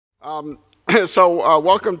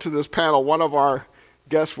Welcome to this panel. One of our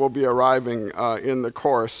guests will be arriving in the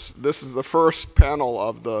course. This is the first panel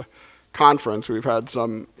of the conference. We've had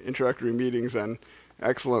some introductory meetings and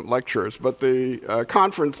excellent lectures, but the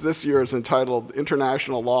conference this year is entitled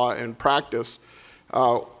International Law and Practice.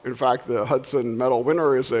 In fact, the Hudson Medal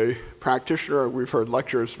winner is a practitioner. We've heard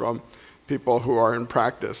lectures from people who are in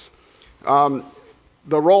practice.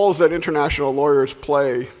 The roles that international lawyers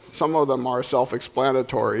play, some of them are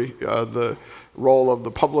self-explanatory. The role of the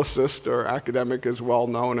publicist or academic is well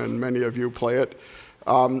known, and many of you play it.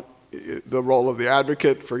 The role of the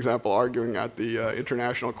advocate, for example, arguing at the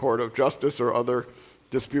International Court of Justice or other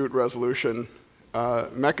dispute resolution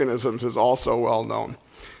mechanisms, is also well known.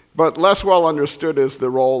 But less well understood is the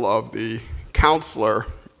role of the counselor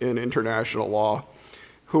in international law,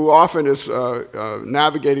 who often is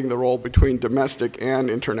navigating the role between domestic and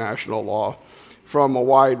international law from a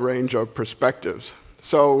wide range of perspectives.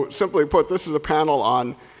 So simply put, this is a panel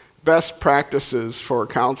on best practices for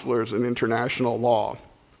counselors in international law.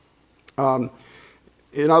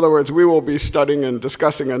 In other words, we will be studying and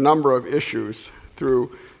discussing a number of issues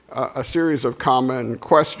through a series of common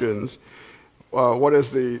questions. What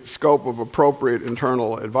is the scope of appropriate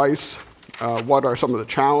internal advice? What are some of the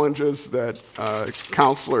challenges that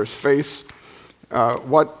counselors face?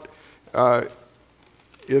 What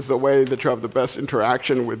is the way that you have the best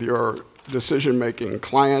interaction with your decision-making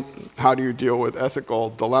client? How do you deal with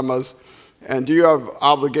ethical dilemmas? And do you have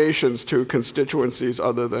obligations to constituencies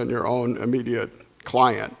other than your own immediate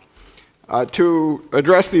client? To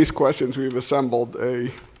address these questions, we've assembled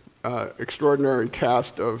an extraordinary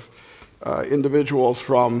cast of individuals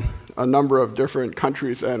from a number of different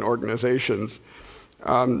countries and organizations.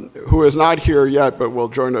 Who is not here yet but will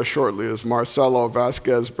join us shortly is Marcelo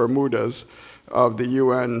Vasquez Bermudez of the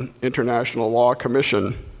UN International Law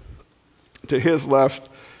Commission. To his left,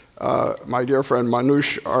 my dear friend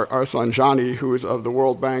Manoush Arsanjani, who is of the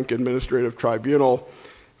World Bank Administrative Tribunal,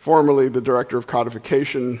 formerly the Director of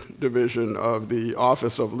Codification Division of the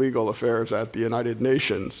Office of Legal Affairs at the United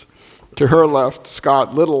Nations. To her left,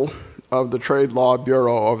 Scott Little of the Trade Law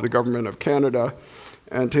Bureau of the Government of Canada.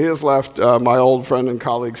 And to his left, my old friend and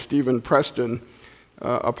colleague Stephen Preston,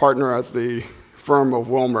 a partner at the firm of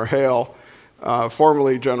Wilmer Hale,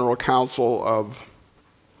 formerly General Counsel of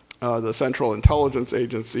the Central Intelligence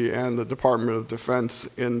Agency and the Department of Defense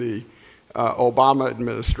in the Obama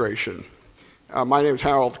administration. My name is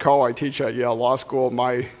Harold Koh. I teach at Yale Law School.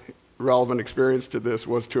 My relevant experience to this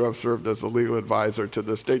was to have served as a legal advisor to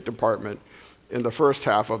the State Department in the first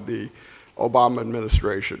half of the Obama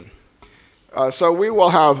administration. So we will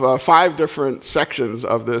have 5 different sections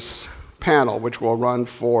of this panel, which will run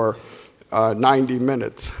for 90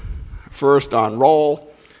 minutes. First on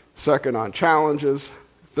role, second on challenges,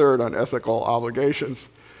 third on ethical obligations.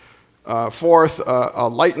 Fourth, a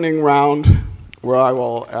lightning round where I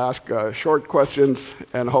will ask short questions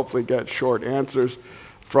and hopefully get short answers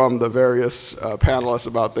from the various panelists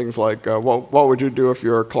about things like what would you do if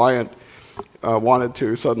your client wanted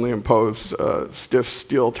to suddenly impose stiff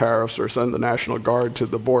steel tariffs or send the National Guard to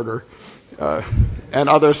the border, and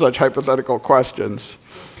other such hypothetical questions.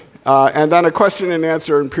 And then a question and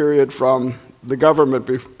answer period from the government,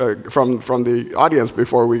 from the audience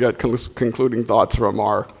before we get concluding thoughts from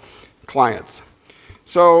our clients.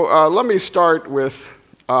 So let me start with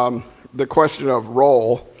the question of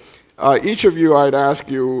role. Each of you, I'd ask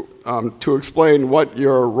you to explain what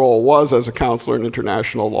your role was as a counselor in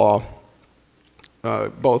international law,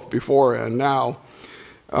 both before and now.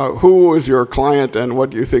 Who was your client and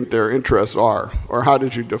what do you think their interests are? Or how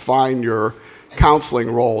did you define your counseling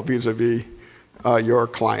role vis-a-vis your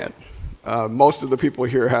client? Most of the people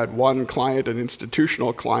here had one client, an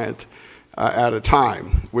institutional client, at a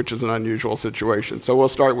time, which is an unusual situation. So we'll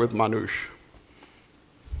start with Manoush.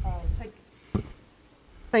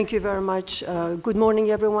 Thank you very much. Good morning,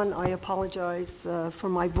 everyone. I apologize for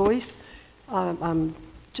my voice. I'm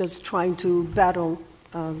just trying to battle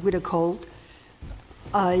with a cold.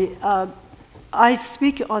 I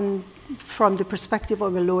speak from the perspective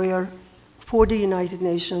of a lawyer for the United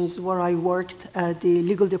Nations, where I worked at the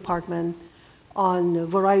legal department on a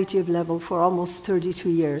variety of levels for almost 32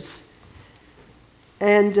 years.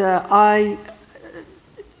 And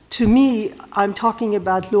to me, I'm talking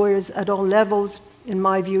about lawyers at all levels. In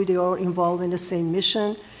my view, they are involved in the same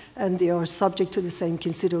mission, and they are subject to the same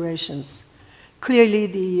considerations. Clearly,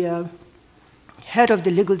 the head of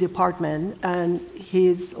the legal department and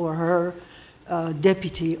his or her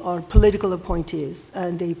deputy are political appointees,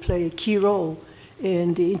 and they play a key role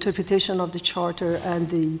in the interpretation of the charter and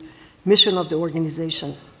the mission of the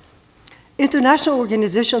organization. International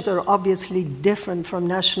organizations are obviously different from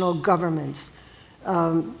national governments.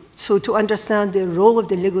 So to understand the role of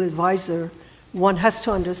the legal advisor, one has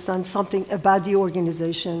to understand something about the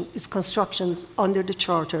organization, its construction under the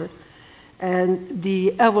charter, and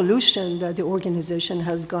the evolution that the organization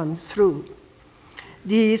has gone through.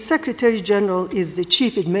 The Secretary General is the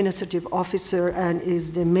chief administrative officer and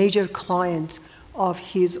is the major client of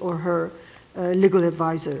his or her legal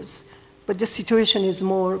advisors. But the situation is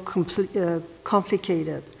more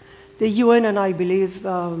complicated. The UN and I believe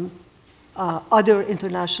other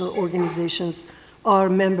international organizations are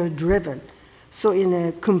member-driven. So in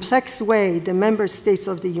a complex way, the member states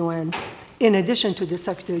of the UN, in addition to the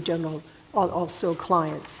Secretary General, are also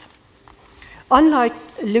clients. Unlike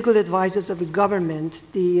legal advisors of a government,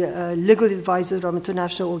 the legal advisor of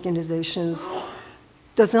international organizations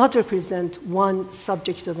does not represent one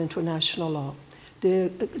subject of international law.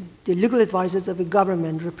 The legal advisors of a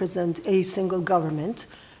government represent a single government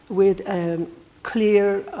with a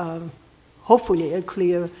clear, hopefully a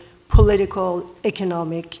clear political,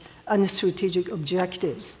 economic, and strategic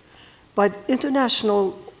objectives. But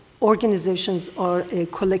international organizations are a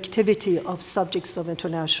collectivity of subjects of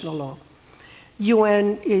international law.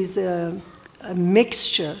 UN is a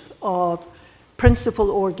mixture of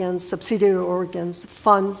principal organs, subsidiary organs,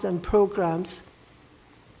 funds, and programs,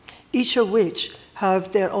 each of which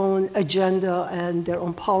have their own agenda and their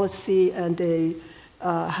own policy, and they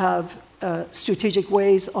have strategic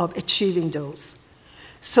ways of achieving those.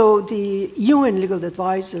 So the UN legal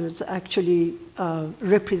advisors actually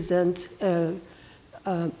represent a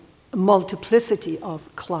multiplicity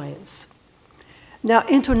of clients. Now,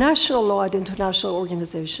 international law at international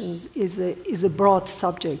organizations is a broad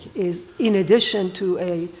subject. Is in addition to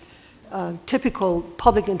a typical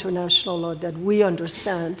public international law that we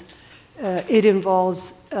understand, it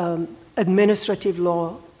involves administrative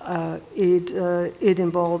law. It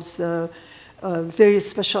involves very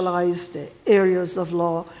specialized areas of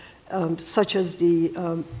law, such as the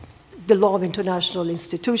law of international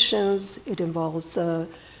institutions. It involves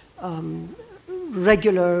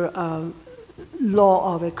regular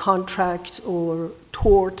law of a contract or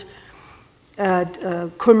tort,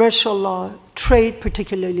 commercial law, trade,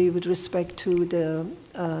 particularly with respect to the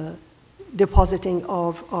depositing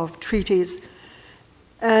of treaties.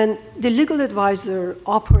 And the legal advisor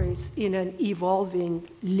operates in an evolving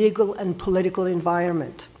legal and political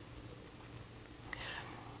environment.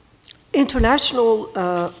 International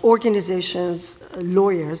organizations,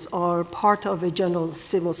 lawyers, are part of a general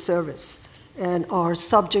civil service and are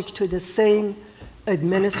subject to the same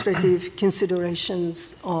administrative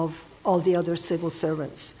considerations of all the other civil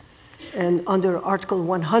servants. And under Article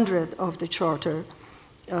 100 of the Charter,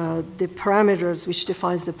 the parameters, which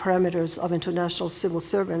defines the parameters of international civil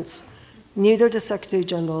servants, neither the Secretary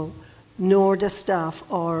General nor the staff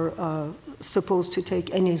are supposed to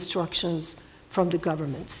take any instructions from the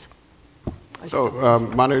governments. So,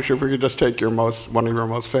 Manoush, if we could just take one of your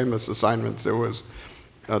most famous assignments, it was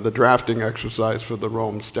the drafting exercise for the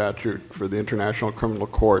Rome Statute for the International Criminal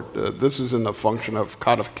Court. This is in the function of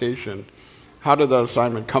codification. How did that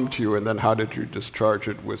assignment come to you, and then how did you discharge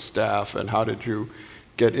it with staff, and how did you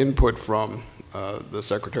get input from the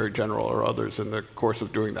Secretary General or others in the course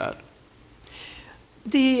of doing that?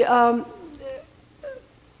 The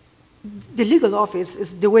legal office,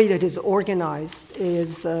 is the way that it is organized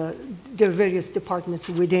is there are various departments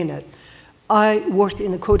within it. I worked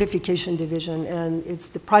in the codification division, and it's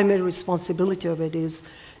the primary responsibility of it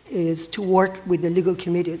is to work with the legal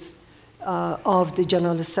committees of the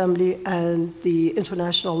General Assembly and the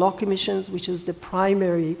International Law Commissions, which is the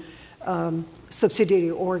primary subsidiary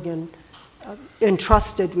organ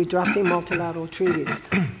entrusted with drafting multilateral treaties.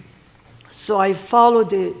 So I followed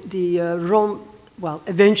the Rome, well,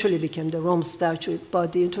 eventually became the Rome Statute,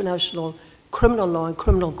 but the International Criminal Law and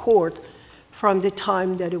Criminal Court from the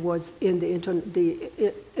time that it was in the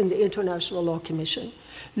International Law Commission.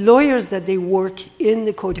 Lawyers that they work in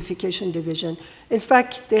the codification division, in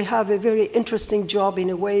fact, they have a very interesting job in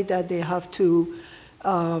a way that they have to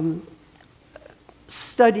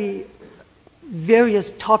study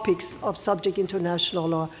various topics of subject international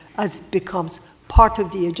law as it becomes part of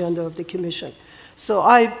the agenda of the commission. So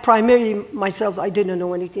I primarily, myself, I didn't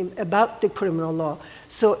know anything about the criminal law.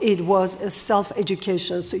 So it was a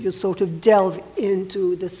self-education. So you sort of delve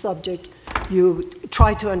into the subject. You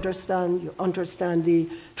try to understand,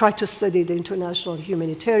 try to study the international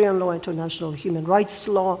humanitarian law, international human rights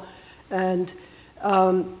law. And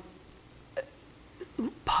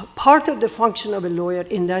part of the function of a lawyer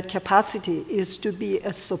in that capacity is to be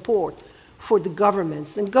a support for the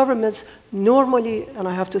governments. And governments normally, and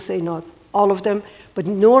I have to say not all of them, but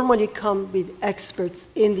normally come with experts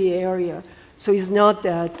in the area. So it's not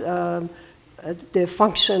that the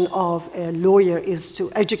function of a lawyer is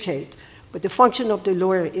to educate, but the function of the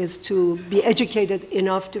lawyer is to be educated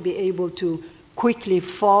enough to be able to quickly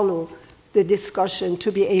follow the discussion,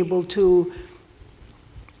 to be able to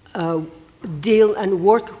deal and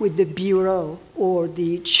work with the bureau or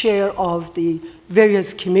the chair of the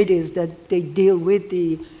various committees that they deal with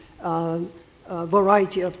the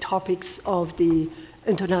variety of topics of the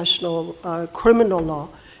international criminal law.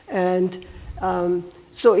 And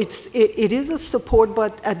so it is a support,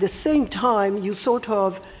 but at the same time, you sort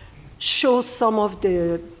of show some of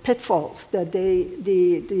the pitfalls that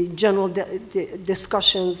the general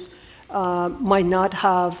discussions might not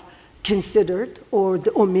have considered, or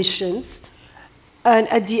the omissions. And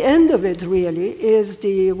at the end of it, really, is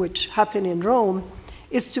which happened in Rome,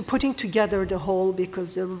 is to putting together the whole,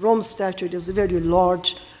 because the Rome Statute is a very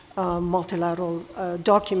large multilateral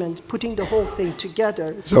document, putting the whole thing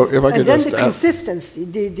together. So if I could and then just the consistency,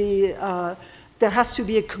 there has to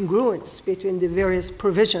be a congruence between the various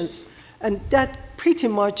provisions, and that pretty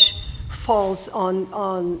much falls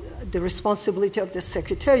on the responsibility of the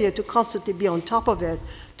Secretariat to constantly be on top of it,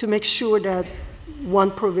 to make sure that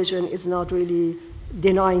one provision is not really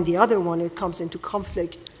denying the other one, it comes into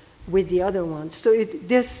conflict with the other one. So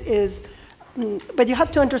this is, but you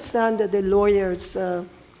have to understand that the lawyers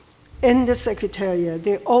in the Secretariat,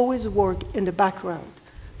 they always work in the background.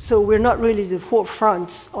 So we're not really the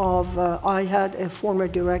forefronts of, I had a former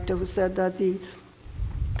director who said that the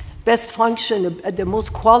best function, the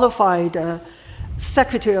most qualified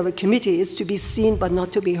secretary of a committee is to be seen but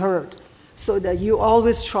not to be heard. So that you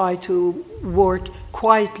always try to work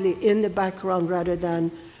quietly in the background rather than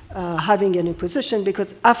having any position,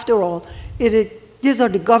 because after all, these are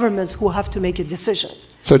the governments who have to make a decision.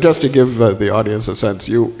 So just to give the audience a sense,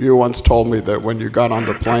 you once told me that when you got on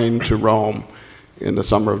the plane to Rome in the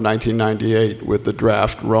summer of 1998 with the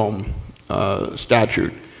draft Rome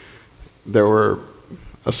statute, there were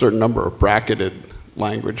a certain number of bracketed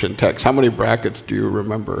language and text. How many brackets do you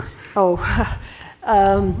remember? Oh,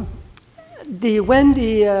 when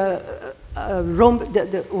the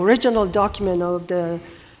original document of the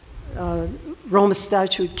Rome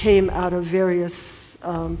Statute came out of various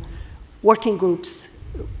working groups,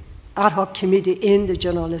 ad hoc committee in the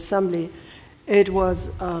General Assembly, it was,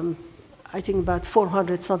 I think, about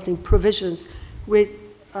 400-something provisions with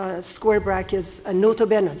square brackets and nota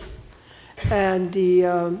benes. And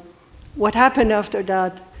what happened after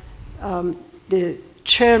that, the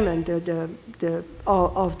chairman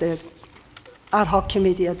of the ad hoc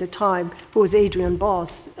committee at the time, who was Adrian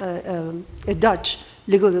Bos, a Dutch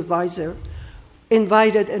legal advisor,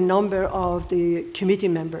 invited a number of the committee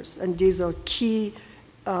members, and these are key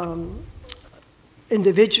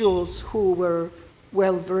individuals who were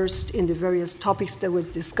well-versed in the various topics that was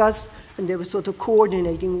discussed, and they were sort of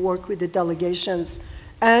coordinating work with the delegations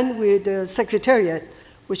and with the Secretariat,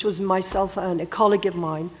 which was myself and a colleague of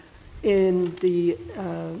mine in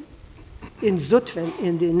Zutphen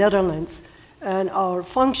in the Netherlands. And our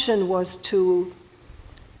function was to,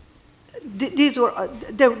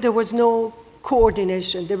 there was no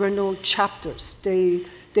coordination, there were no chapters. They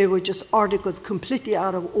were just articles completely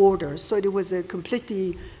out of order. So it was a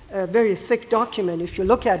completely, very thick document if you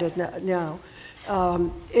look at it now.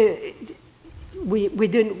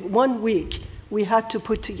 Within 1 week, we had to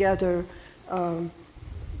put together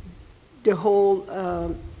the whole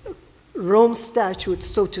Rome Statute,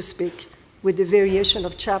 so to speak, with the variation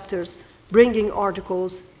of chapters, bringing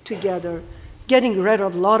articles together, getting rid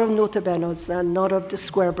of a lot of nota benes and not of the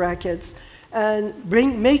square brackets, and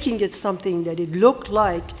making it something that it looked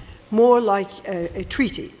like more like a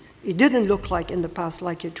treaty. It didn't look like in the past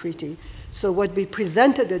like a treaty. So what we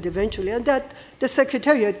presented it eventually, and that the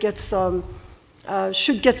Secretariat gets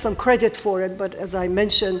should get some credit for it, but as I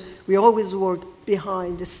mentioned, we always work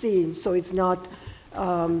behind the scenes, so it's not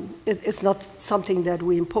something that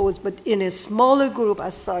we impose, but in a smaller group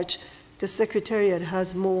as such, the Secretariat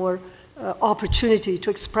has more opportunity to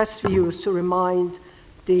express views, to remind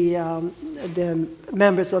the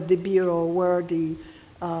members of the Bureau where the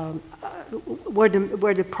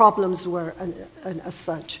problems were and as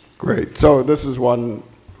such. Great. So this is one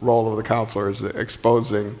role of the counselor, is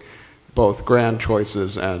exposing both grand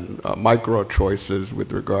choices and micro choices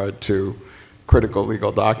with regard to critical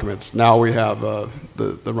legal documents. Now we have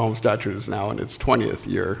the Rome Statute is now in its 20th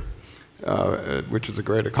year, which is a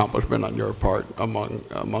great accomplishment on your part,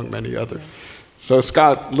 among many others. So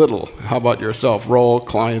Scott Little, how about yourself? Role,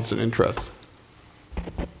 clients, and interests.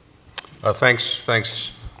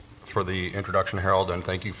 Thanks for the introduction, Harold, and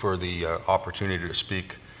thank you for the opportunity to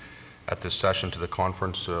speak at this session to the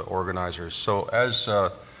conference organizers. So as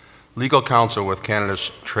legal counsel with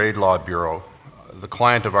Canada's Trade Law Bureau, the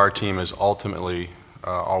client of our team is ultimately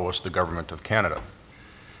always the Government of Canada.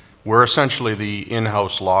 We're essentially the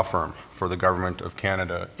in-house law firm for the Government of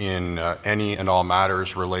Canada in any and all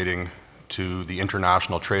matters relating to the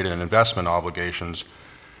international trade and investment obligations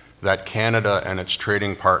that Canada and its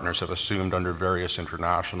trading partners have assumed under various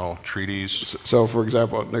international treaties. So, for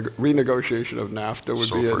example, renegotiation of NAFTA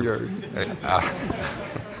would be in your...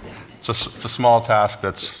 It's a small task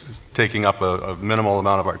that's taking up a minimal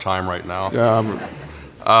amount of our time right now.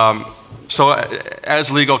 Yeah, so as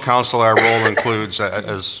legal counsel, our role includes,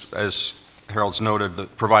 as Harold's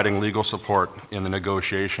noted, providing legal support in the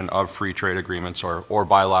negotiation of free trade agreements or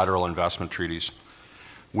bilateral investment treaties.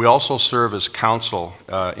 We also serve as counsel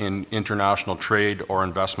in international trade or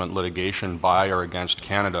investment litigation by or against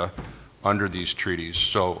Canada under these treaties.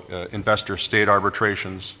 So investor-state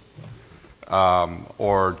arbitrations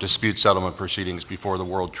or dispute settlement proceedings before the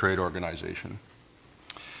World Trade Organization.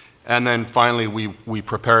 And then finally, we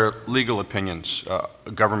prepare legal opinions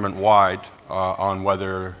government-wide on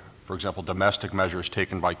whether, for example, domestic measures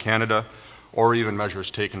taken by Canada or even measures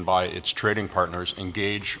taken by its trading partners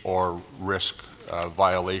engage or risk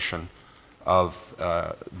violation of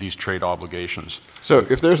these trade obligations. so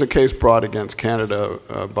if there's a case brought against Canada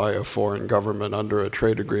by a foreign government under a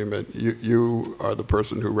trade agreement, you are the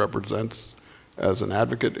person who represents as an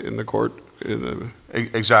advocate in the court?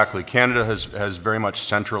 Exactly. Canada has very much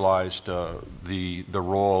centralized the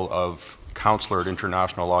role of counselor at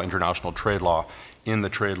international law, international trade law in the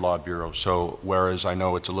Trade Law Bureau. So whereas I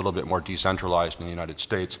know it's a little bit more decentralized in the United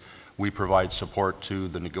States, we provide support to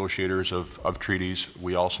the negotiators of treaties.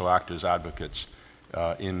 We also act as advocates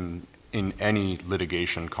in any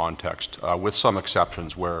litigation context, with some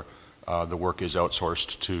exceptions where the work is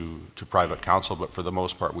outsourced to private counsel, but for the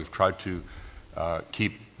most part we've tried to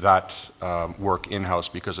keep that work in-house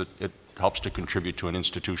because it helps to contribute to an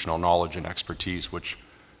institutional knowledge and expertise, which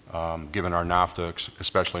given our NAFTA,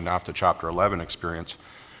 especially NAFTA Chapter 11 experience,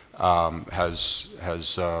 has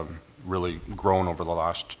really grown over the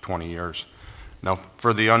last 20 years. Now,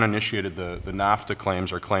 for the uninitiated, the NAFTA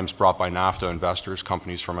claims are claims brought by NAFTA investors,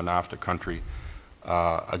 companies from a NAFTA country,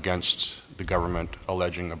 against the government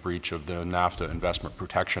alleging a breach of the NAFTA investment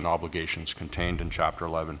protection obligations contained in Chapter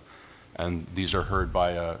 11. And these are heard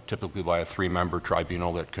by typically by a 3-member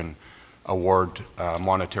tribunal that can award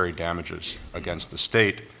monetary damages against the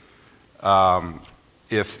state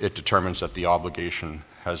if it determines that the obligation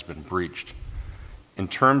has been breached. In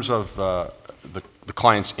terms of the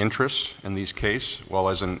client's interests in these cases, well,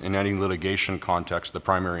 as in any litigation context, the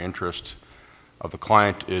primary interest of the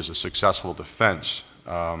client is a successful defense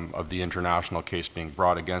of the international case being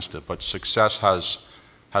brought against it, but success has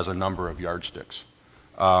a number of yardsticks.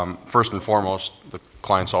 First and foremost, the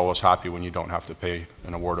client's always happy when you don't have to pay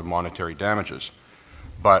an award of monetary damages.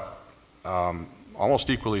 But almost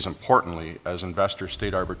equally as importantly, as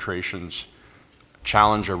investor-state arbitrations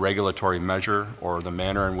challenge a regulatory measure or the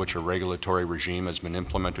manner in which a regulatory regime has been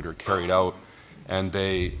implemented or carried out, and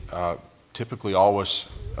they typically always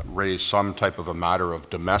raise some type of a matter of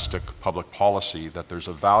domestic public policy that there's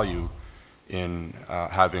a value in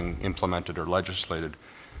having implemented or legislated.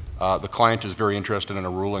 The client is very interested in a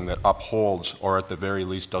ruling that upholds or at the very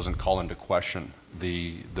least doesn't call into question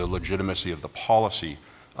the legitimacy of the policy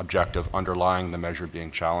objective underlying the measure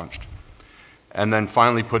being challenged. And then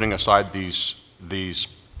finally, putting aside these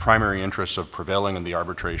primary interests of prevailing in the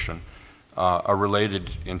arbitration, a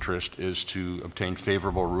related interest is to obtain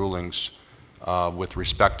favorable rulings with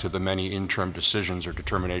respect to the many interim decisions or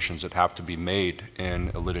determinations that have to be made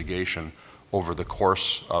in a litigation over the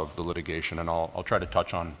course of the litigation, and I'll try to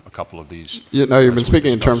touch on a couple of these. You've been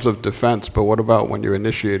speaking in terms of defense, but what about when you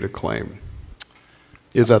initiate a claim?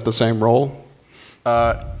 Is that the same role?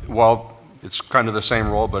 Well, it's kind of the same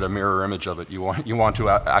role, but a mirror image of it. You want to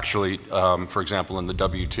actually, for example, in the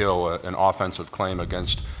WTO, an offensive claim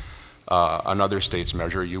against another state's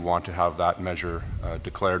measure, you want to have that measure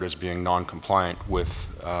declared as being non-compliant with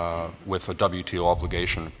a WTO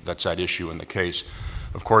obligation that's at issue in the case.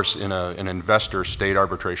 Of course, in an investor-state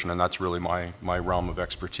arbitration, and that's really my realm of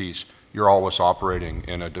expertise, you're always operating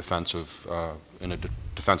in a defensive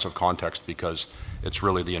context because it's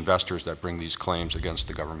really the investors that bring these claims against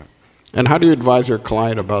the government. And how do you advise your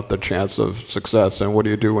client about the chance of success, and what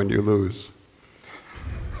do you do when you lose?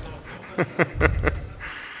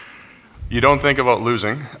 You don't think about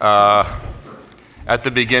losing. At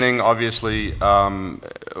the beginning, obviously,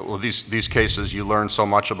 well, these cases, you learn so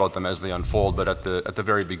much about them as they unfold, but at the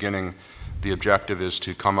very beginning, The objective is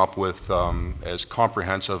to come up with as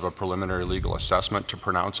comprehensive a preliminary legal assessment to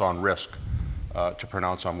pronounce on risk, to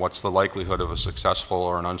pronounce on what's the likelihood of a successful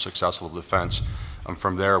or an unsuccessful defense. And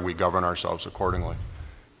from there, we govern ourselves accordingly.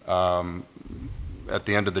 At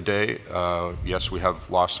the end of the day, yes, we have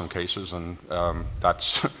lost some cases, and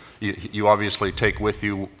that's you obviously take with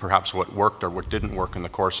you perhaps what worked or what didn't work in the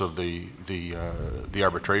course of the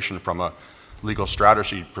arbitration from a legal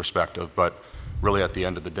strategy perspective. But really, at the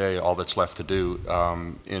end of the day, all that's left to do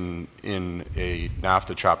in a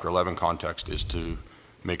NAFTA Chapter 11 context is to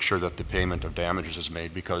make sure that the payment of damages is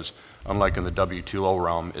made, because unlike in the WTO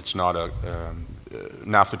realm, it's not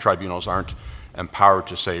NAFTA tribunals aren't empowered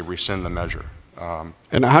to say rescind the measure.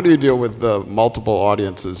 And how do you deal with the multiple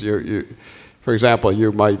audiences? For example,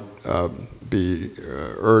 you might be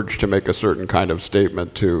urged to make a certain kind of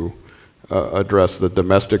statement to address the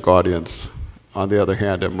domestic audience. On the other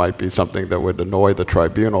hand, it might be something that would annoy the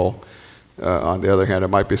tribunal. On the other hand, it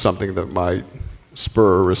might be something that might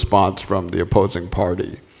spur a response from the opposing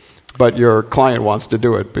party. But your client wants to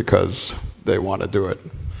do it because they want to do it.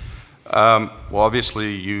 Well,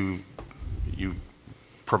 obviously, you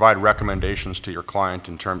provide recommendations to your client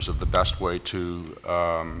in terms of the best way to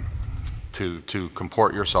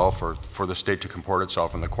comport yourself, or for the state to comport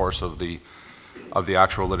itself in the course of the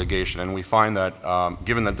actual litigation. And we find that,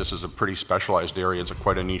 given that this is a pretty specialized area, it's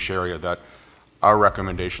quite a niche area, that our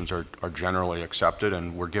recommendations are generally accepted,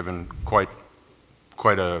 and we're given quite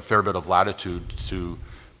a fair bit of latitude to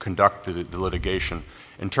conduct the litigation.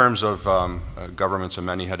 In terms of government's a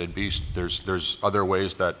many-headed beast, there's other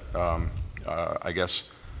ways that I guess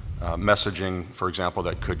messaging, for example,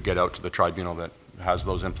 that could get out to the tribunal that has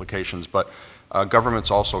those implications. But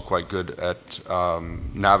government's also quite good at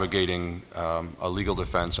navigating a legal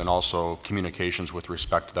defense and also communications with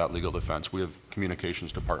respect to that legal defense. We have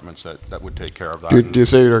communications departments that would take care of that. Do you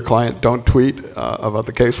say to your client, don't tweet about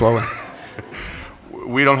the case while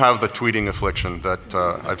we don't have the tweeting affliction that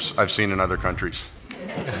I've seen in other countries.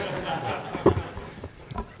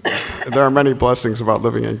 There are many blessings about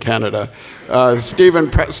living in Canada. Stephen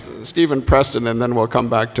Preston, and then we'll come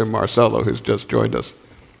back to Marcelo, who's just joined us.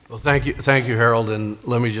 Well, thank you, Harold, and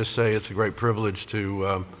let me just say it's a great privilege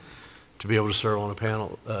to be able to serve on a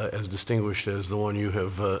panel as distinguished as the one you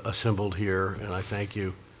have assembled here, and I thank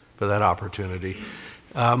you for that opportunity.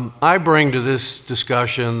 I bring to this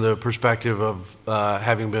discussion the perspective of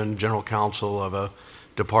having been general counsel of a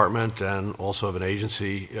department and also of an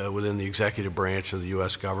agency within the executive branch of the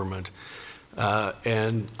U.S. government.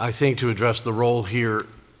 And I think to address the role here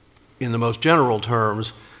in the most general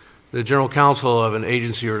terms, the general counsel of an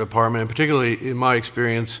agency or department, and particularly in my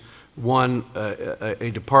experience,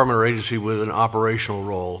 a department or agency with an operational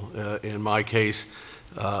role. In my case,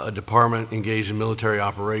 a department engaged in military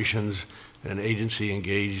operations, an agency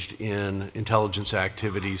engaged in intelligence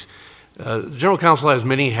activities. The general counsel has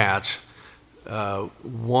many hats.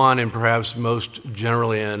 One, and perhaps most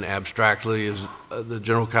generally and abstractly, is the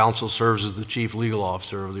general counsel serves as the chief legal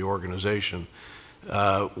officer of the organization,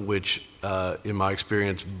 which, in my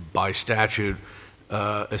experience, by statute,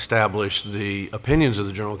 establish the opinions of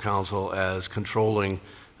the general counsel as controlling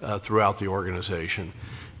throughout the organization.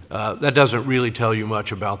 That doesn't really tell you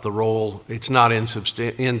much about the role. It's not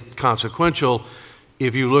inconsequential.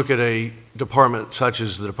 If you look at a department such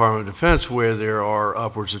as the Department of Defense, where there are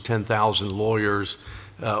upwards of 10,000 lawyers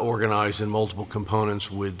organized in multiple components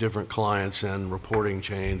with different clients and reporting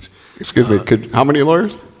chains. Excuse me, how many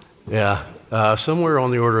lawyers? Yeah, somewhere on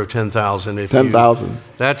the order of 10,000. 10,000.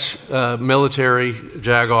 That's military,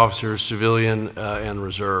 JAG officers, civilian, and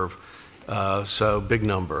reserve. So big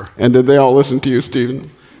number. And did they all listen to you, Stephen?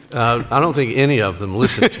 I don't think any of them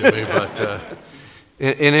listened to me, but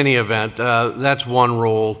in any event, that's one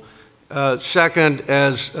role. Second,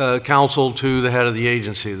 as counsel to the head of the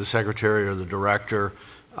agency, the secretary or the director,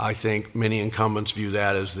 I think many incumbents view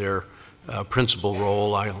that as their principal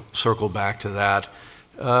role. I'll circle back to that.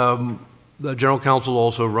 The general counsel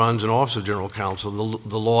also runs an office of general counsel,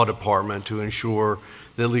 the law department, to ensure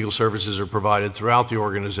that legal services are provided throughout the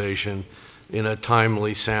organization in a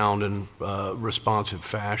timely, sound, and responsive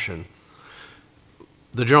fashion.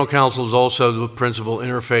 The general counsel is also the principal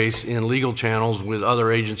interface in legal channels with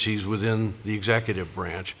other agencies within the executive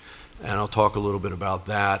branch, and I'll talk a little bit about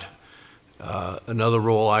that. Another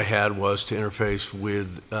role I had was to interface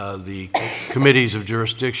with the committees of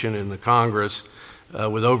jurisdiction in the Congress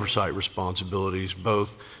with oversight responsibilities,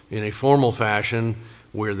 both in a formal fashion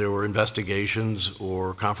where there were investigations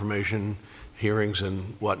or confirmation hearings and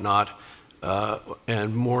whatnot,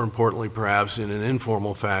 and more importantly perhaps in an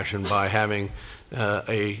informal fashion by having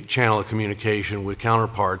a channel of communication with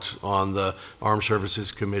counterparts on the Armed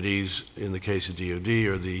Services Committees in the case of DOD,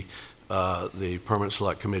 or the Permanent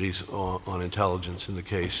Select Committees on Intelligence in the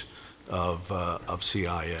case of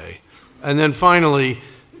CIA. And then finally,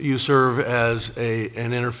 you serve as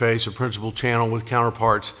an interface, a principal channel with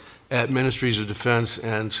counterparts at Ministries of Defense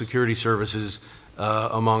and Security Services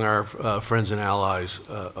among our friends and allies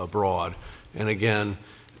abroad. And again,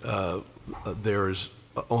 there's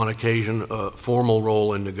on occasion a formal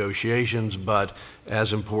role in negotiations, but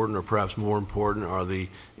as important, or perhaps more important, are the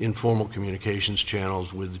informal communications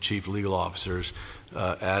channels with the chief legal officers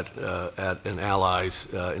at an ally's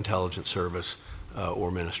intelligence service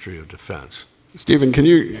or Ministry of Defense. Stephen,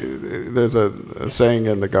 there's a saying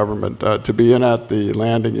in the government, to be in at the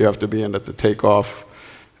landing, you have to be in at the takeoff.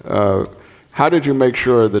 How did you make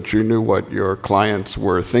sure that you knew what your clients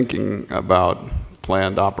were thinking about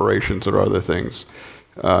planned operations or other things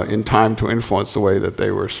in time to influence the way that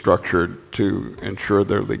they were structured to ensure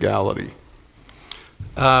their legality?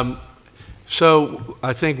 So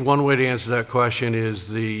I think one way to answer that question is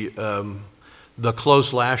the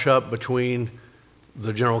close lash-up between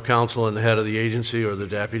the general counsel and the head of the agency, or the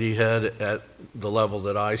deputy head, at the level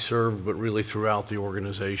that I served, but really throughout the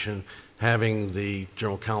organization, having the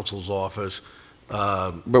general counsel's office.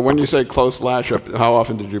 But when you say close lash-up, how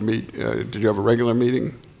often did you meet? Did you have a regular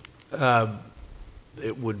meeting?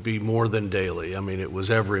 It would be more than daily. I mean, it was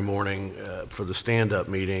every morning for the stand-up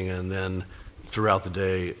meeting, and then throughout the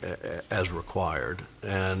day as required.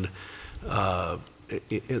 And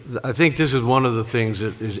I think this is one of the things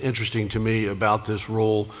that is interesting to me about this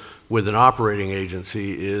role with an operating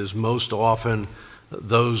agency, is most often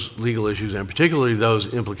those legal issues, and particularly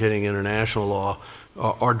those implicating international law,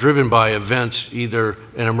 are driven by events, either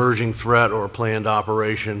an emerging threat or a planned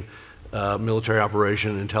operation, military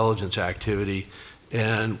operation, intelligence activity.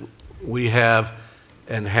 And we have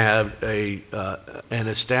and had an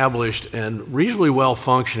established and reasonably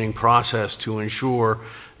well-functioning process to ensure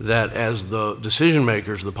that as the decision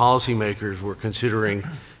makers, the policy makers, were considering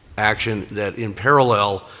action, that in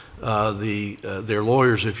parallel, their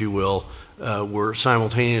lawyers, if you will, were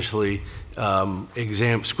simultaneously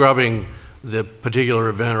scrubbing the particular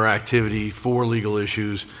event or activity for legal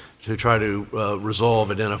issues to try to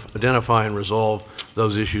identify and resolve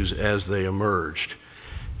those issues as they emerged.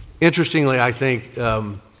 Interestingly, I think,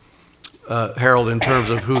 Harold, in terms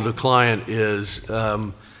of who the client is,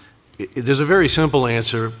 there's a very simple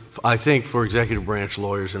answer, I think, for executive branch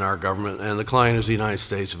lawyers in our government, and the client is the United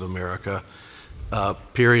States of America,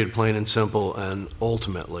 period, plain and simple, and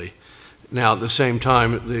ultimately. Now, at the same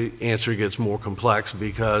time, the answer gets more complex,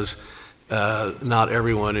 because not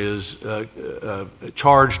everyone is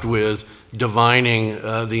charged with divining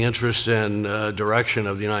the interest and direction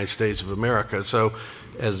of the United States of America. So,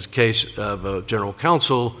 as the case of a general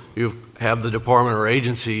counsel, you have the department or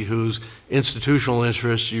agency whose institutional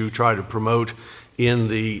interests you try to promote in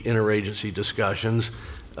the interagency discussions,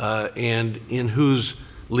 and in whose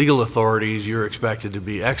legal authorities you're expected to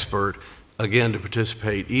be expert, again, to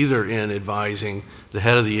participate either in advising the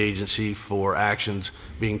head of the agency for actions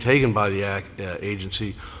being taken by the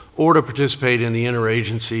agency, or to participate in the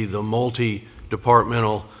interagency, the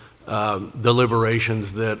multi-departmental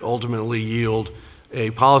deliberations that ultimately yield a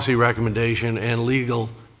policy recommendation and legal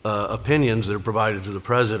opinions that are provided to the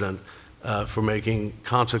president for making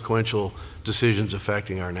consequential decisions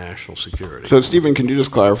affecting our national security. So, Stephen, can you just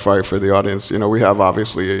clarify for the audience? You know, we have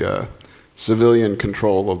obviously a civilian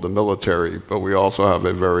control of the military, but we also have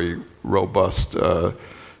a very robust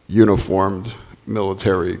uniformed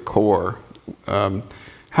military corps.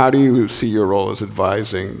 How do you see your role as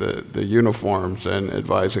advising the uniforms and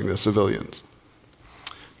advising the civilians?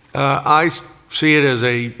 I see it as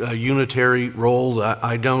a unitary role.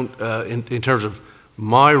 I don't, in terms of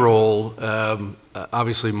my role,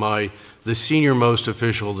 obviously the senior most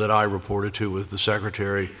official that I reported to was the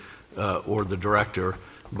secretary or the director,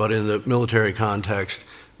 but in the military context,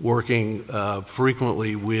 working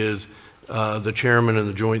frequently with the chairman and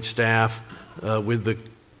the joint staff, with the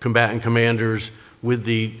combatant commanders, with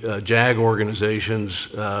the JAG organizations,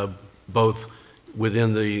 both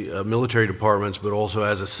within the military departments, but also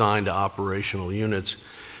as assigned to operational units.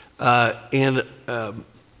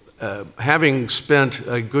 Having spent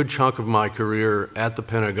a good chunk of my career at the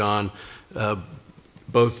Pentagon,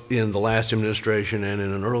 both in the last administration and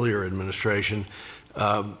in an earlier administration,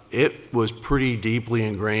 it was pretty deeply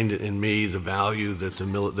ingrained in me, the value that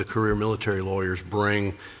the career military lawyers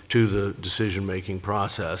bring to the decision-making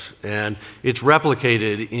process. And it's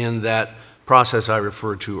replicated in that process I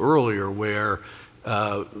referred to earlier, where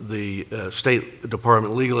the State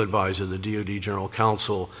Department legal advisor, the DoD General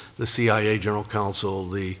Counsel, the CIA General Counsel,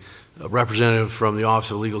 the representative from the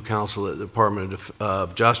Office of Legal Counsel at the Department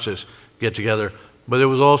of Justice get together. But there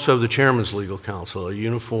was also the Chairman's Legal Counsel, a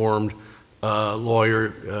uniformed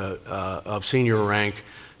lawyer of senior rank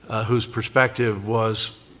whose perspective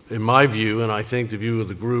was, in my view, and I think the view of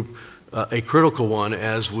the group, a critical one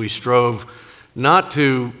as we strove not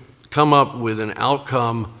to come up with an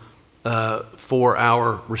outcome for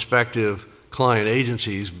our respective client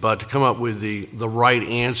agencies, but to come up with the right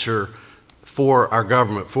answer for our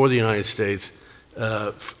government, for the United States,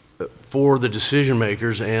 for the decision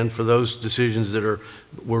makers, and for those decisions that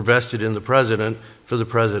were vested in the President, for the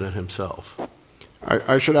President himself.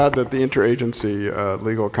 I should add that the Interagency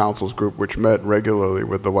Legal Counsels Group, which met regularly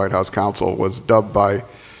with the White House counsel, was dubbed by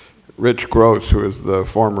Rich Gross, who is the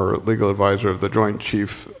former legal advisor of the Joint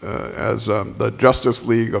Chief, as the Justice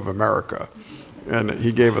League of America. And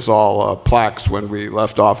he gave us all plaques when we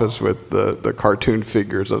left office with the cartoon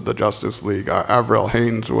figures of the Justice League. Avril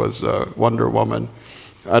Haines was Wonder Woman.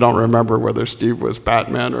 I don't remember whether Steve was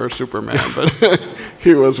Batman or Superman, but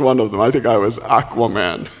he was one of them. I think I was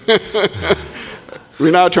Aquaman.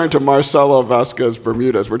 We now turn to Marcelo Vasquez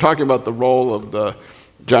Bermudez. We're talking about the role of the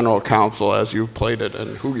General Counsel as you've played it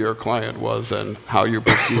and who your client was and how you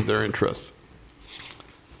perceive their interests.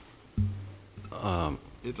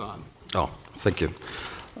 It's on. Oh, thank you.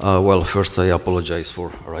 Well, first I apologize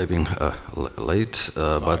for arriving late,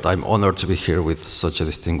 but I'm honored to be here with such a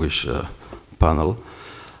distinguished panel.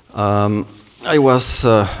 I was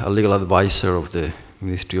a legal advisor of the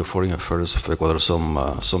Ministry of Foreign Affairs of Ecuador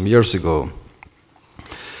some years ago.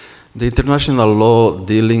 The international law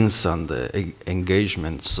dealings and the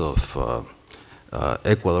engagements of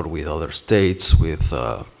Ecuador with other states, with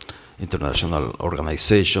international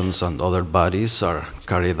organizations and other bodies are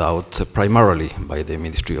carried out primarily by the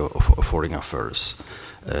Ministry of Foreign Affairs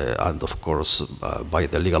and of course by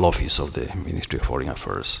the legal office of the Ministry of Foreign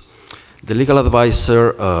Affairs. The legal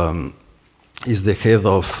advisor is the head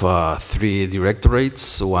of 3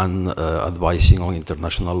 directorates, one advising on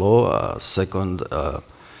international law, second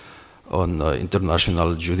on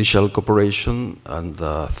international judicial cooperation, and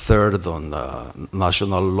third on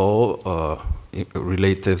national law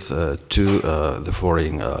related to the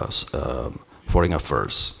foreign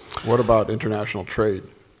affairs. What about international trade?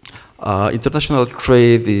 International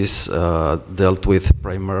trade is dealt with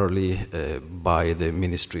primarily by the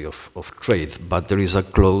Ministry of Trade, but there is a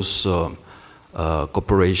close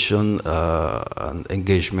cooperation and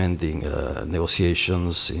engagement in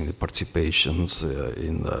negotiations, in participations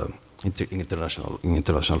in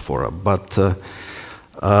international fora. But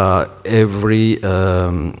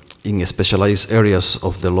in specialized areas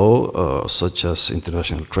of the law, such as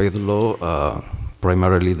international trade law,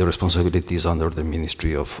 primarily the responsibility is under the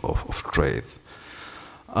Ministry of Trade.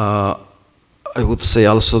 I would say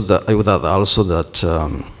also that I would add also that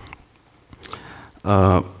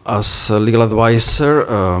as a legal advisor,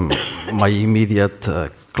 my immediate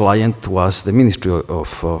client was the Ministry of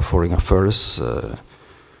Foreign Affairs,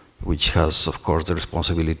 which has, of course, the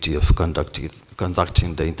responsibility of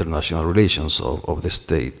conducting the international relations of the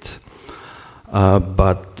state.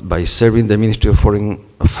 But by serving the Ministry of Foreign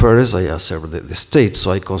Affairs, I have served the state,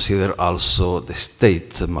 so I consider also the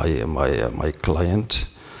state my client,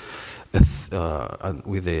 and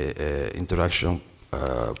with the interaction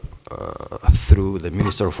through the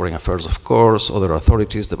Minister of Foreign Affairs, of course, other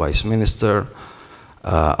authorities, the Vice Minister,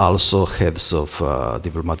 also heads of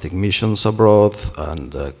diplomatic missions abroad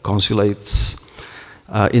and consulates.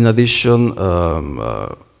 In addition,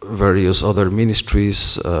 various other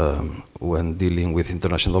ministries, when dealing with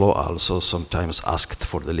international law, also sometimes asked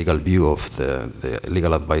for the legal view of the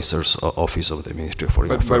legal advisor's office of the Ministry of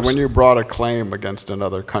Foreign Affairs. But when you brought a claim against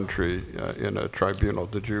another country in a tribunal,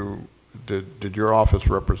 did your office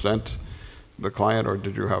represent the client, or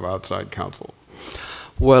did you have outside counsel?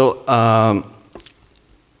 Well,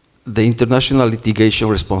 the international litigation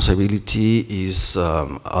responsibility is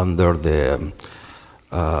under the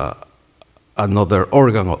another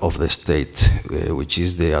organ of the state, which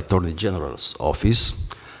is the Attorney General's office.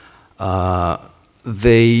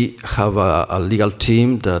 They have a legal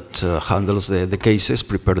team that handles the cases,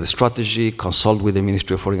 prepare the strategy, consult with the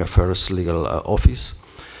Ministry of Foreign Affairs legal office.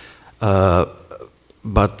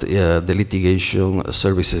 But the litigation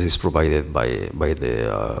services is provided by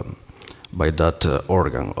that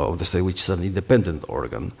organ of the state, which is an independent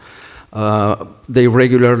organ. They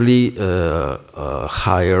regularly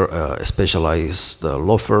hire specialized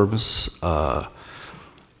law firms.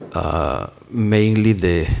 Mainly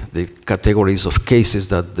the categories of cases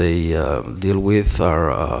that they deal with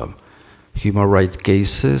are human rights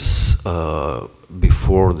cases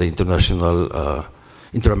before the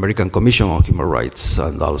Inter-American Commission on Human Rights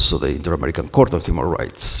and also the Inter-American Court on Human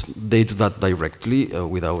Rights. They do that directly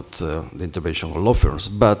without the intervention of law firms,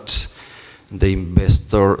 but the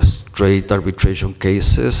investor trade arbitration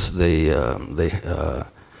cases, they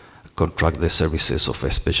contract the services of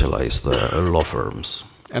specialized law firms.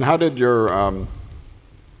 And how did your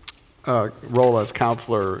role as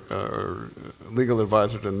counselor or legal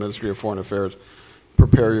advisor to the Ministry of Foreign Affairs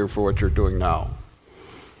prepare you for what you're doing now?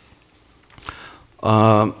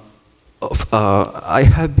 I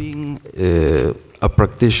have been a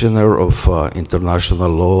practitioner of international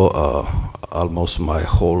law almost my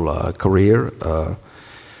whole career.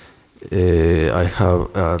 I have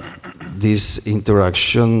this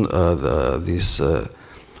interaction, this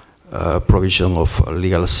provision of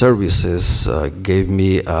legal services gave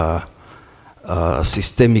me a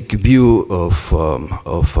systemic view of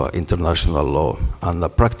international law and a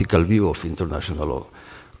practical view of international law,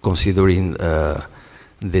 considering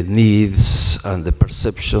the needs and the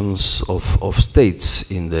perceptions of states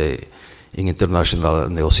in international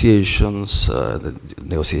negotiations, the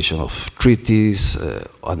negotiation of treaties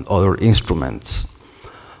and other instruments.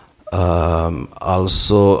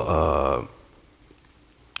 Also,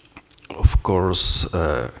 of course,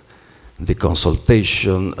 the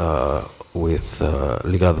consultation with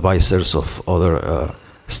legal advisors of other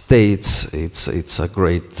states, it's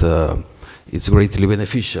greatly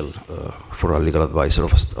beneficial for a legal advisor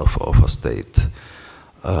of a state.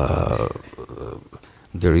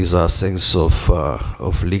 There is a sense of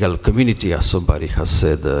legal community, as somebody has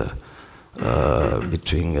said,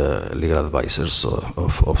 between legal advisors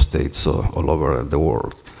of states all over the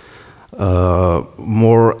world.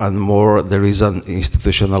 More and more, there is an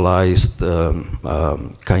institutionalized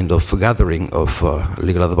kind of gathering of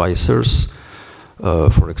legal advisors.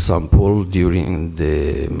 For example, during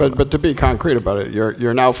the... But to be concrete about it,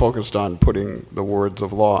 you're now focused on putting the words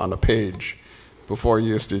of law on a page. Before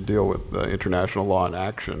you used to deal with international law in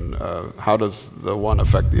action. How does the one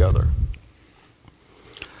affect the other?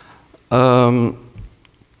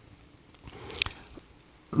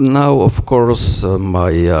 Now, of course,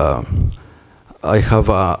 I have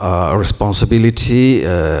a responsibility,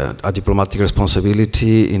 a diplomatic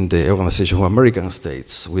responsibility in the Organization of American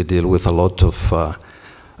States. We deal with a lot of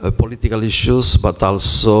political issues, but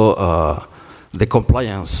also the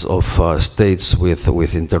compliance of states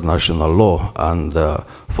with international law and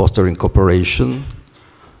fostering cooperation.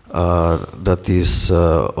 That is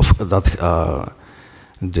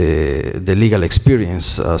the legal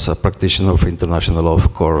experience as a practitioner of international law,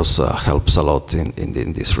 of course, helps a lot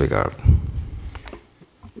in this regard.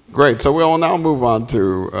 Great. So we'll now move on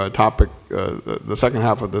to topic, the second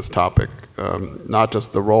half of this topic, not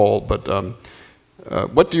just the role, but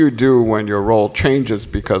what do you do when your role changes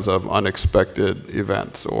because of unexpected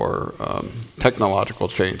events or technological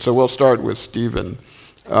change? So we'll start with Stephen.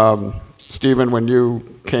 Stephen, when you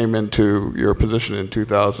came into your position in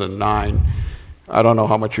 2009, I don't know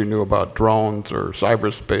how much you knew about drones or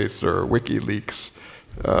cyberspace or WikiLeaks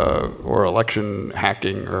or election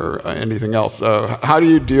hacking or anything else. How do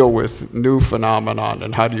you deal with new phenomenon,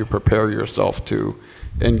 and how do you prepare yourself to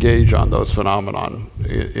engage on those phenomenon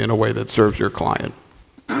in a way that serves your client?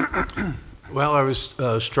 Well, I was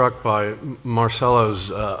struck by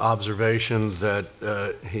Marcelo's observation that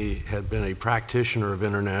he had been a practitioner of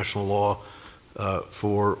international law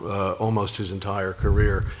for almost his entire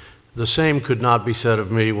career. The same could not be said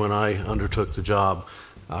of me when I undertook the job.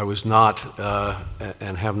 I was not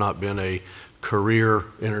and have not been a career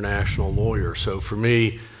international lawyer. So for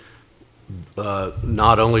me,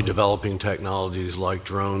 not only developing technologies like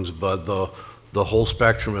drones, but the whole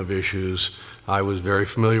spectrum of issues, I was very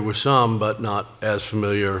familiar with some, but not as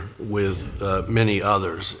familiar with many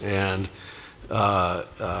others. And now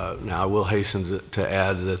I will hasten to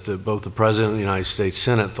add that both the President of the United States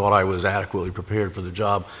Senate thought I was adequately prepared for the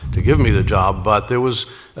job to give me the job, but there was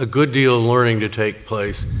a good deal of learning to take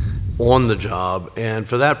place on the job. And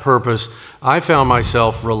for that purpose, I found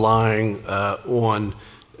myself relying on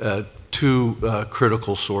two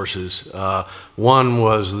critical sources. One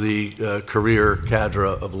was the career cadre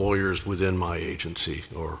of lawyers within my agency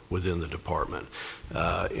or within the department.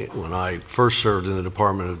 When I first served in the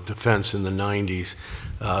Department of Defense in the 90s,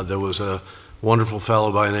 there was a wonderful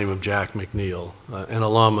fellow by the name of Jack McNeil, an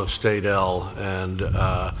alum of State L, and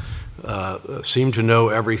seemed to know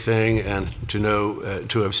everything and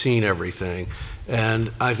to have seen everything.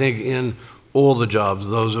 And I think in all the jobs,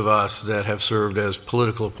 those of us that have served as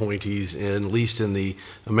political appointees, at least in the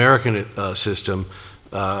American system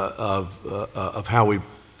of how we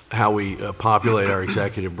populate our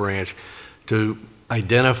executive branch, to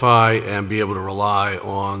identify and be able to rely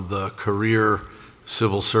on the career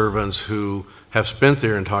civil servants who have spent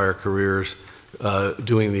their entire careers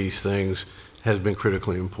doing these things has been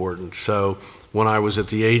critically important. So when I was at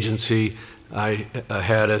the agency, I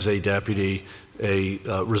had as a deputy a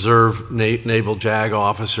reserve naval JAG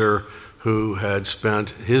officer who had spent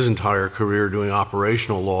his entire career doing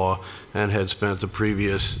operational law and had spent the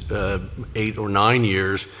previous 8 or 9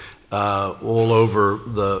 years all over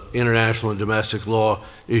the international and domestic law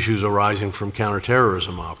issues arising from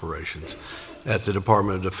counterterrorism operations. At the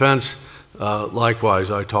Department of Defense, likewise,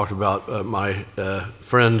 I talked about my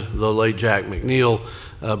friend, the late Jack McNeil,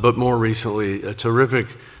 but more recently, a terrific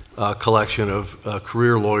collection of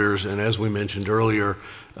career lawyers, and as we mentioned earlier,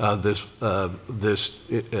 this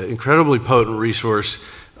incredibly potent resource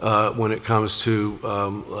when it comes to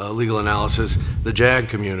legal analysis, the JAG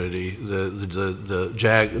community, the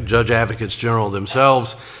JAG, Judge Advocates General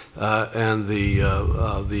themselves, and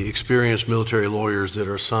the experienced military lawyers that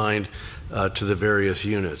are assigned to the various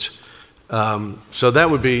units. So that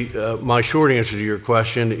would be my short answer to your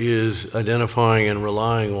question, is identifying and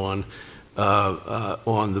relying on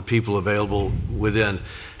the people available within.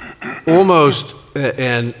 Almost,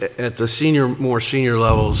 and at the more senior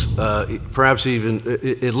levels, perhaps even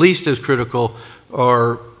at least as critical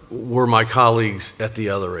were my colleagues at the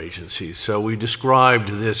other agencies. So we described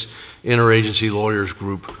this interagency lawyers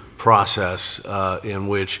group process in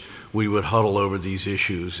which we would huddle over these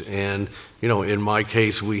issues. And, you know, in my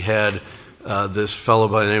case, we had this fellow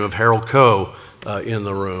by the name of Harold Coe in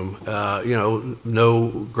the room. You know, no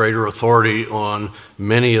greater authority on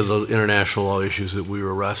many of the international law issues that we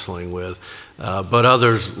were wrestling with. But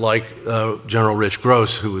others like General Rich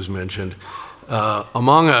Gross, who was mentioned.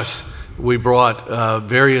 Among us, we brought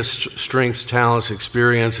various strengths, talents,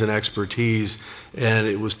 experience, and expertise, and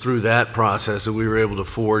it was through that process that we were able to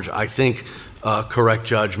forge, I think, correct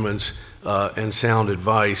judgments and sound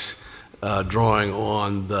advice, drawing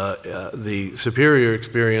on the superior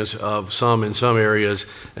experience of some in some areas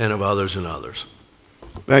and of others in others.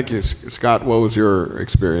 Thank you. Scott, what was your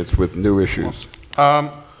experience with new issues?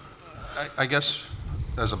 I guess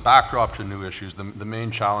as a backdrop to new issues, the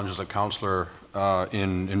main challenge as a counselor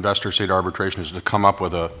in investor-state arbitration is to come up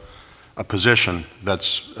with a position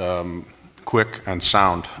that's quick and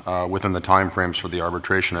sound within the timeframes for the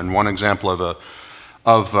arbitration. And one example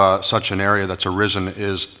of such an area that's arisen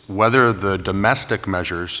is whether the domestic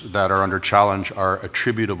measures that are under challenge are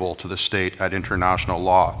attributable to the state at international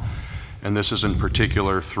law. And this is in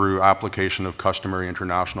particular through application of customary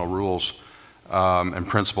international rules and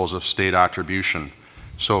principles of state attribution.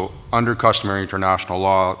 So under customary international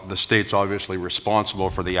law, the state's obviously responsible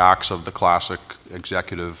for the acts of the classic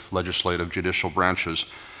executive, legislative, judicial branches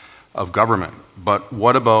of government. But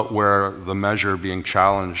what about where the measure being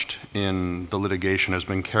challenged in the litigation has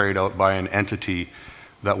been carried out by an entity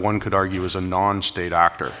that one could argue is a non-state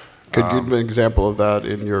actor? Could you give an example of that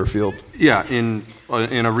in your field? Yeah, in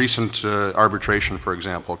a recent arbitration, for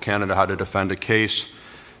example, Canada had to defend a case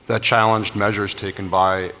that challenged measures taken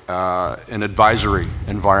by an advisory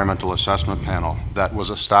environmental assessment panel that was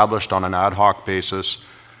established on an ad hoc basis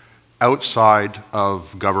outside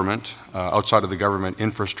of government, outside of the government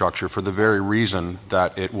infrastructure, for the very reason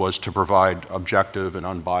that it was to provide objective and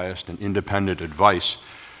unbiased and independent advice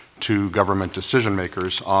to government decision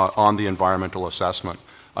makers on the environmental assessment.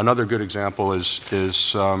 Another good example is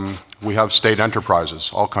we have state enterprises.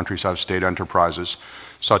 All countries have state enterprises,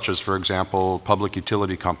 such as, for example, public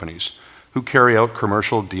utility companies, who carry out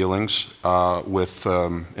commercial dealings with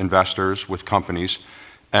investors, with companies,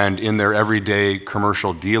 and in their everyday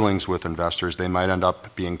commercial dealings with investors, they might end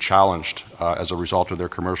up being challenged as a result of their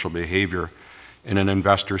commercial behavior in an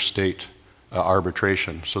investor-state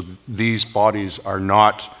arbitration. So these bodies are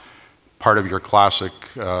not part of your classic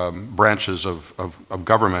branches of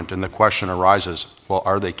government, and the question arises, well,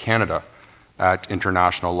 are they Canada at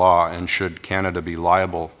international law, and should Canada be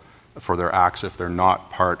liable for their acts if they're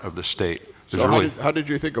not part of the state? So how did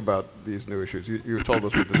you think about these new issues? You told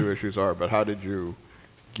us what the new issues are, but how did you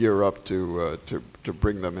gear up to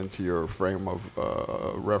bring them into your frame of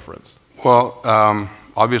reference? Well,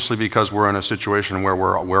 obviously because we're in a situation where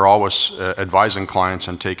we're always advising clients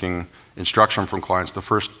and taking instruction from clients, the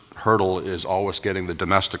first hurdle is always getting the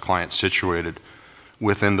domestic client situated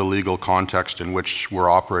within the legal context in which we're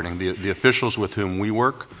operating. The officials with whom we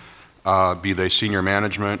work, be they senior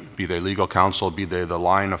management, be they legal counsel, be they the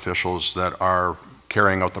line officials that are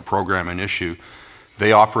carrying out the program and issue,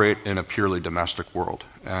 they operate in a purely domestic world,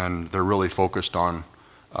 and they're really focused on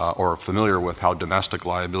or familiar with how domestic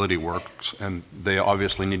liability works, and they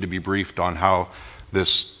obviously need to be briefed on how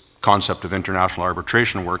this concept of international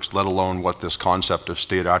arbitration works, let alone what this concept of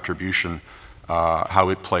state attribution, how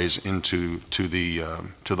it plays into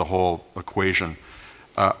the whole equation.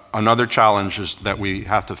 Another challenge is that we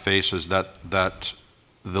have to face is that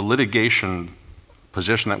the litigation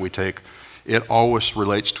position that we take, it always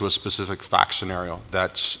relates to a specific fact scenario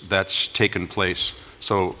that's taken place.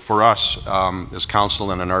 So for us, as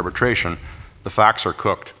counsel in an arbitration, the facts are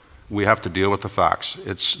cooked. We have to deal with the facts.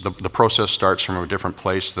 The process starts from a different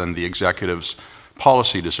place than the executive's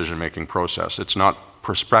policy decision-making process. It's not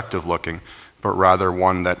prospective looking, but rather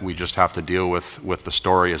one that we just have to deal with the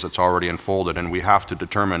story as it's already unfolded, and we have to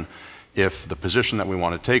determine if the position that we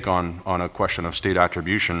want to take on a question of state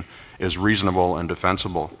attribution is reasonable and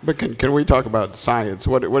defensible. But can we talk about science?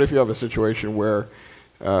 What if you have a situation where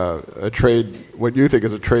what you think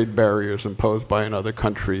is a trade barrier is imposed by another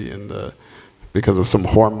country because of some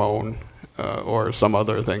hormone or some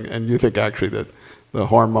other thing, and you think actually that the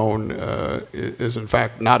hormone is in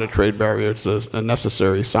fact not a trade barrier, it's a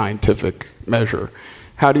necessary scientific measure.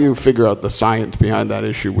 How do you figure out the science behind that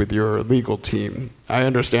issue with your legal team? I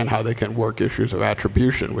understand how they can work issues of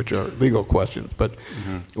attribution, which are legal questions, but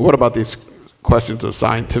what about these questions of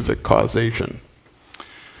scientific causation?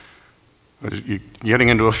 You're getting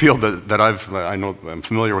into a field that I know I'm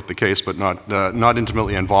familiar with the case, but not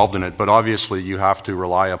intimately involved in it. But obviously, you have to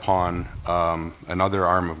rely upon another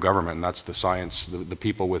arm of government, and that's the science, the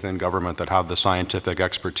people within government that have the scientific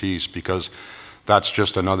expertise, because that's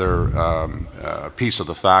just another piece of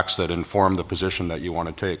the facts that inform the position that you want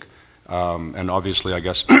to take. And obviously, I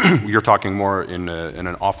guess you're talking more in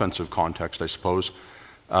an offensive context, I suppose.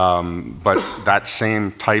 But that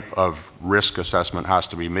same type of risk assessment has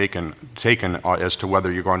to be taken as to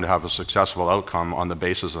whether you're going to have a successful outcome on the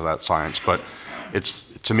basis of that science. But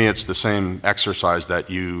to me, it's the same exercise that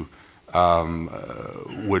you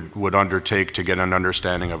would undertake to get an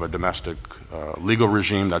understanding of a domestic legal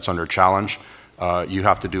regime that's under challenge. You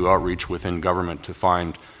have to do outreach within government to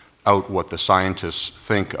find out what the scientists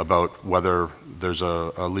think about whether there's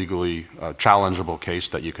a legally challengeable case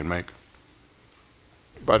that you can make.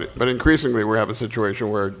 But increasingly, we have a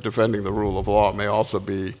situation where defending the rule of law may also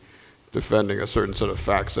be defending a certain set of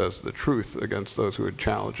facts as the truth against those who would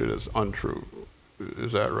challenge it as untrue.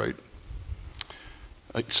 Is that right?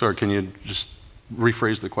 Sorry, can you just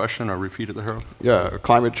rephrase the question or repeat it, Harold? Yeah,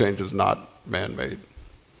 climate change is not man-made.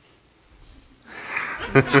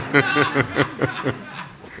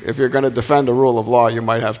 If you're going to defend a rule of law, you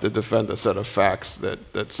might have to defend a set of facts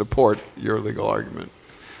that support your legal argument.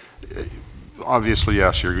 Obviously,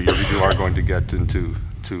 yes, you are going to get into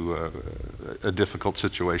a difficult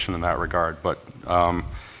situation in that regard. But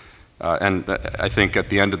and I think at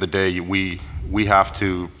the end of the day, we have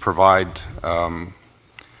to provide.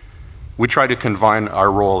 We try to confine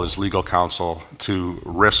our role as legal counsel to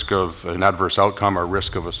risk of an adverse outcome or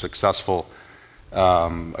risk of a successful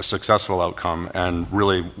outcome. And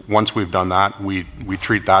really, once we've done that, we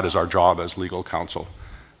treat that as our job as legal counsel.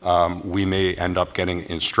 We may end up getting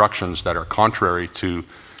instructions that are contrary to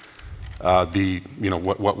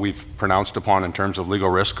what we've pronounced upon in terms of legal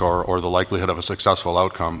risk or the likelihood of a successful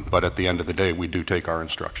outcome. But at the end of the day, we do take our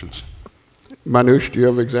instructions. Manoush, do you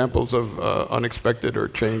have examples of unexpected or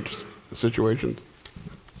changed situations?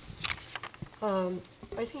 I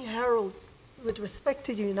think, Harold, with respect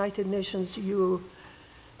to the United Nations, you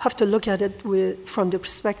have to look at it from the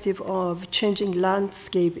perspective of changing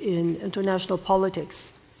landscape in international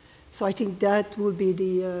politics. So I think that will be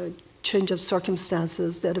the change of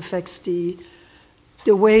circumstances that affects the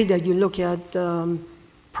way that you look at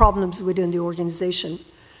problems within the organization.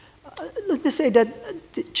 Let me say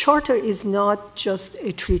that the Charter is not just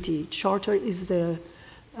a treaty. Charter is a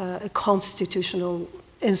constitutional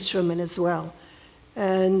instrument as well.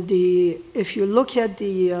 And if you look at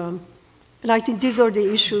and I think these are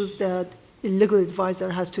the issues that a legal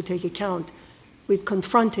advisor has to take account with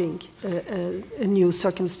confronting new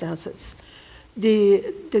circumstances.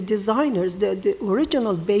 The designers, the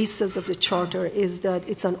original basis of the Charter is that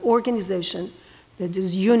it's an organization that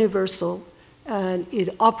is universal and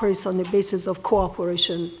it operates on the basis of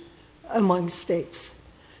cooperation among states.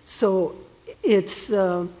 So it's,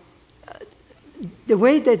 the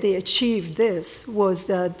way that they achieved this was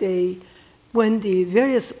that when the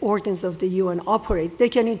various organs of the UN operate, they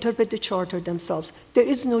can interpret the Charter themselves. There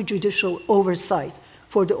is no judicial oversight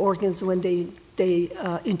for the organs when they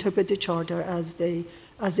interpret the Charter as they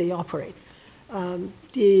operate.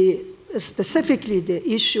 Specifically, the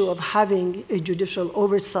issue of having a judicial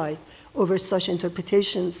oversight over such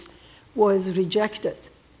interpretations was rejected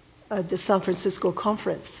at the San Francisco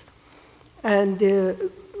conference. And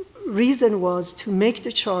the reason was to make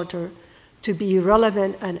the Charter to be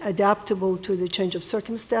relevant and adaptable to the change of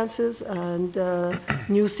circumstances and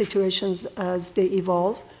new situations as they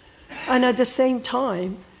evolve. And at the same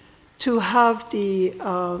time, to have the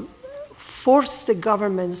force the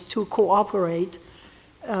governments to cooperate,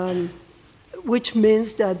 which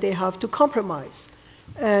means that they have to compromise.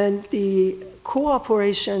 And the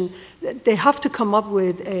cooperation, they have to come up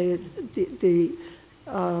with the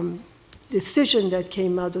decision that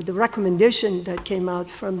came out, or the recommendation that came out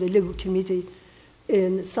from the legal committee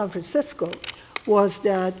in San Francisco, was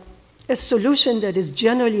that a solution that is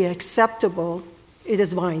generally acceptable, it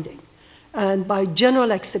is binding. And by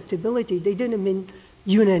general acceptability, they didn't mean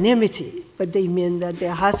unanimity, but they mean that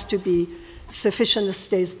there has to be sufficient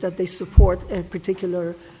states that they support a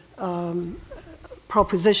particular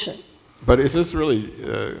proposition. But is this really,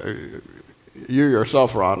 you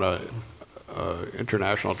yourself are on an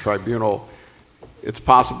international tribunal. It's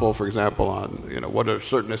possible, for example, on what are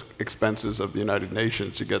certain expenses of the United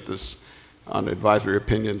Nations to get this on advisory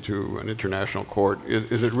opinion to an international court.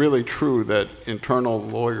 Is it really true that internal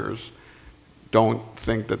lawyers don't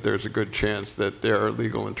think that there's a good chance that their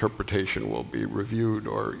legal interpretation will be reviewed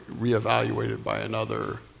or reevaluated by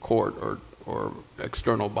another court or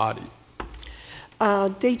external body?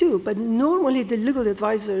 They do, but normally the legal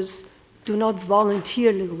advisors do not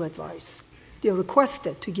volunteer legal advice. They're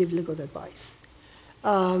requested to give legal advice.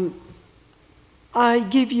 I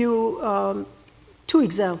give you two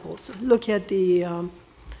examples. Look at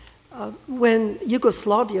when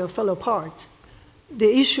Yugoslavia fell apart,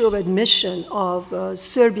 the issue of admission of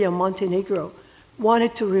Serbia and Montenegro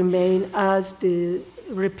wanted to remain as the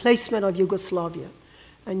replacement of Yugoslavia.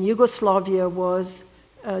 And Yugoslavia was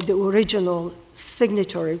the original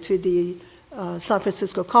signatory to the San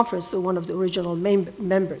Francisco Conference, so one of the original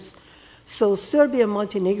members. So Serbia and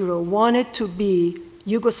Montenegro wanted to be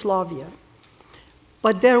Yugoslavia,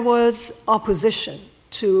 but there was opposition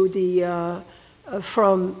to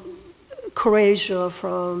from Croatia,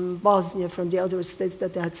 from Bosnia, from the other states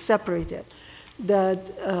that they had separated, that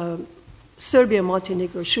Serbia and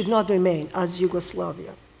Montenegro should not remain as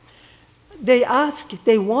Yugoslavia.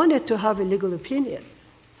 They wanted to have a legal opinion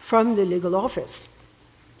from the legal office,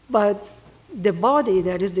 but the body,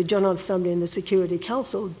 that is the General Assembly and the Security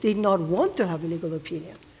Council, did not want to have a legal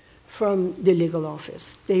opinion from the legal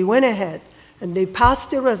office. They went ahead and they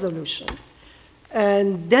passed a resolution,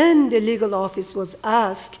 and then the legal office was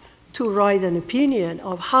asked to write an opinion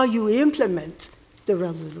of how you implement the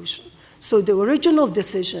resolution. So the original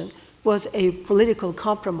decision was a political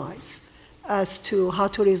compromise as to how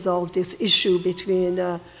to resolve this issue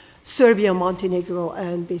between Serbia, Montenegro,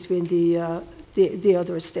 and between the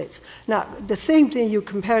other states. Now, the same thing, you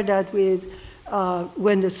compare that with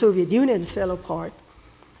when the Soviet Union fell apart.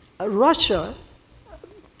 Russia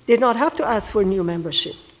did not have to ask for new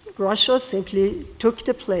membership. Russia simply took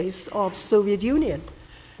the place of Soviet Union.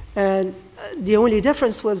 And the only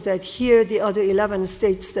difference was that here, the other 11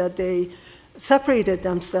 states that they separated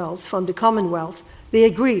themselves from the Commonwealth, they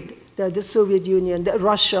agreed that the Soviet Union, that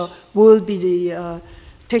Russia will be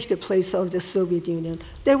take the place of the Soviet Union.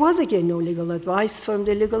 There was, again, no legal advice from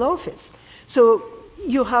the legal office. So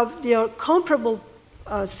there are comparable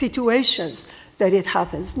situations that it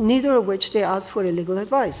happens, neither of which they asked for a legal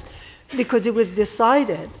advice, because it was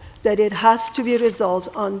decided that it has to be resolved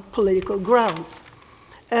on political grounds.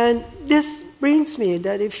 And this brings me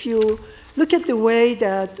that if you look at the way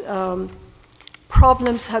that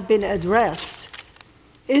problems have been addressed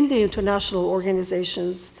in the international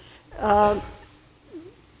organizations,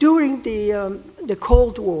 during the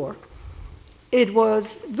Cold War, it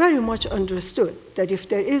was very much understood that if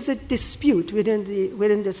there is a dispute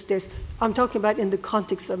within the states, I'm talking about in the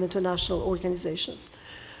context of international organizations,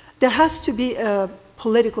 there has to be a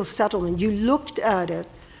political settlement. You looked at it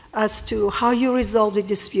as to how you resolve the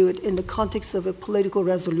dispute in the context of a political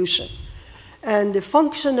resolution. And the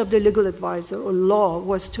function of the legal advisor or law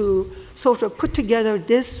was to sort of put together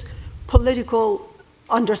this political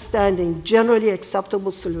understanding, generally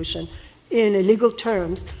acceptable solution in legal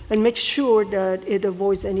terms, and make sure that it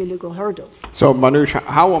avoids any legal hurdles. So Manoush,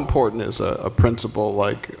 how important is a principle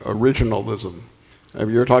like originalism? I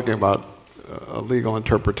mean, you're talking about a legal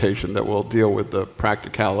interpretation that will deal with the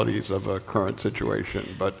practicalities of a current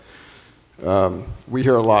situation, but we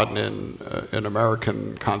hear a lot in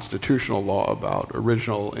American constitutional law about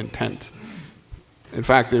original intent. In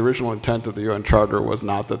fact, the original intent of the UN Charter was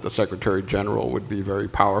not that the Secretary General would be very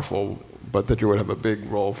powerful, but that you would have a big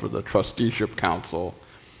role for the Trusteeship Council.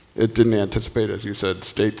 It didn't anticipate, as you said,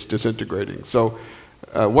 states disintegrating. So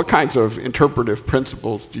what kinds of interpretive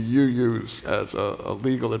principles do you use as a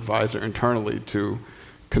legal advisor internally to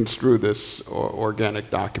construe this organic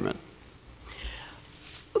document?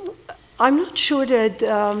 I'm not sure that,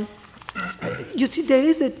 you see, there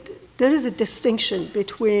is a distinction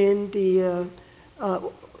between the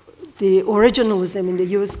originalism in the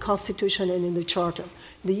U.S. Constitution and in the Charter.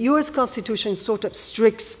 The U.S. Constitution sort of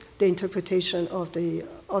restricts the interpretation of the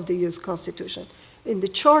U.S. Constitution. In the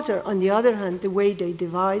Charter, on the other hand, the way they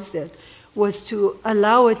devised it was to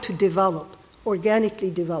allow it to develop,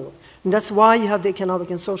 organically develop. And that's why you have the Economic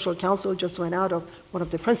and Social Council just went out of, one of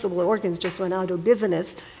the principal organs just went out of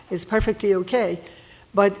business, is perfectly okay.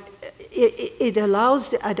 But it allows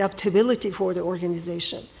the adaptability for the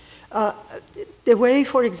organization. The way,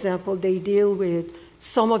 for example, they deal with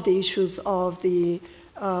some of the issues of the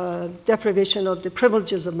deprivation of the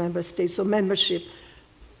privileges of member states, so membership,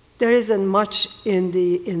 there isn't much in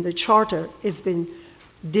the Charter. It's been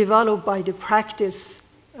developed by the practice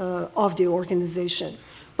of the organization.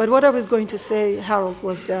 But what I was going to say, Harold,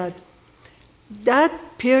 was that that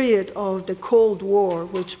period of the Cold War,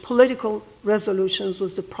 which political resolutions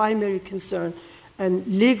was the primary concern, and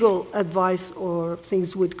legal advice or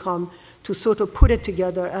things would come to sort of put it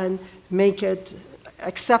together and make it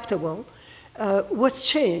acceptable, was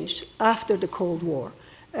changed after the Cold War.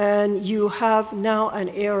 And you have now an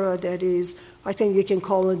era that is, I think we can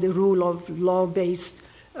call it the rule of law-based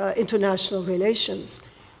international relations,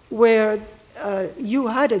 where you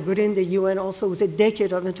had it within the UN also was a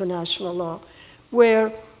decade of international law,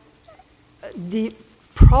 where the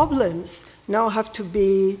problems now have to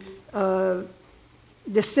be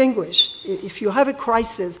distinguished. If you have a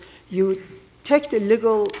crisis, you take the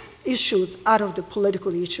legal issues out of the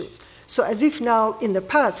political issues. So as if now, in the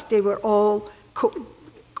past, they were all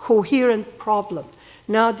coherent problems.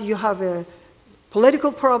 Now you have a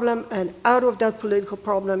political problem, and out of that political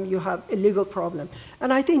problem, you have a legal problem.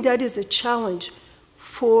 And I think that is a challenge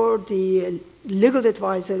for the legal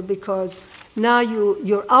advisor, because now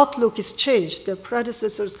your outlook is changed. The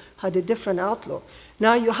predecessors had a different outlook.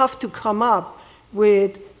 Now you have to come up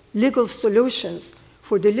with legal solutions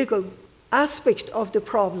for the legal aspect of the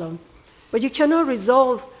problem. But you cannot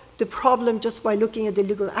resolve the problem just by looking at the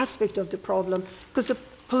legal aspect of the problem, because the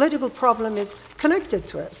political problem is connected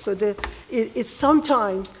to it. So it's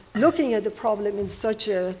sometimes looking at the problem in such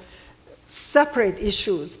a separate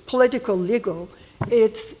issues, political, legal,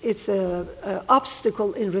 it's an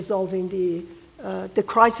obstacle in resolving the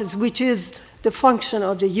crisis, which is the function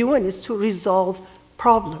of the UN, is to resolve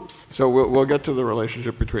problems. So we'll get to the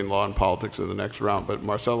relationship between law and politics in the next round, but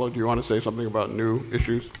Marcelo, do you want to say something about new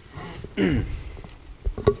issues?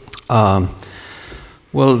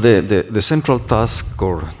 Well, the central task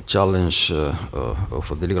or challenge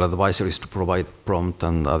of the legal advisor is to provide prompt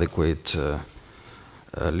and adequate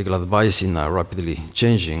legal advice in a rapidly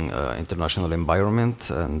changing international environment,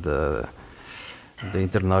 and the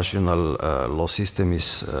international law system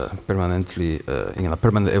is permanently in a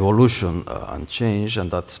permanent evolution and change,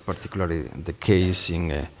 and that's particularly the case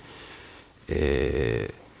in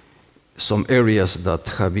some areas that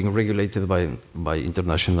have been regulated by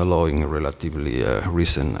international law in relatively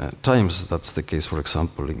recent times. That's the case, for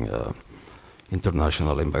example, in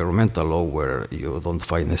international environmental law, where you don't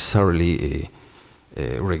find necessarily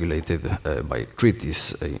regulated by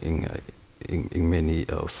treaties in many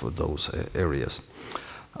of those areas.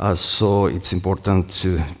 So it's important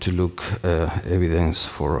to look evidence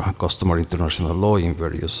for customary international law in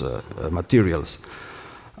various materials.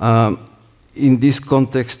 In this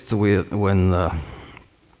context, when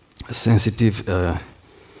sensitive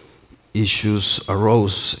issues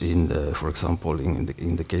arose, for example,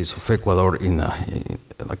 in the case of Ecuador, in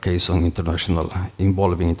a case on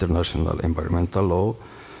involving international environmental law,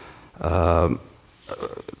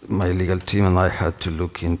 my legal team and I had to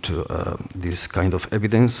look into this kind of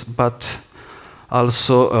evidence, but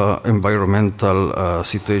also environmental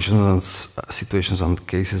situations and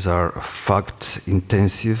cases are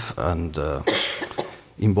fact-intensive and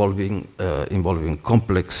involving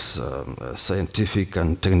complex scientific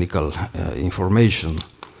and technical information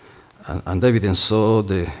and evidence. So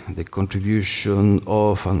the contribution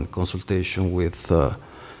of and consultation with,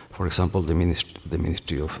 for example, the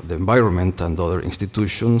Ministry of the Environment and other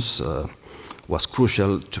institutions was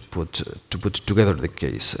crucial to put together the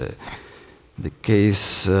case. The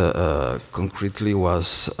case concretely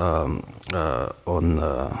was on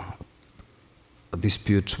a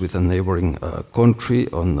dispute with a neighboring country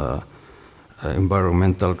on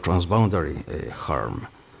environmental transboundary harm.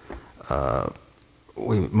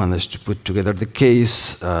 We managed to put together the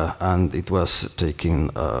case, and it was taken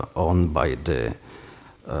on by the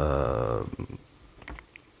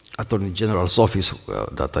Attorney General's office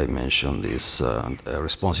that I mentioned is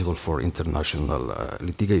responsible for international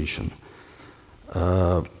litigation.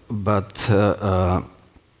 But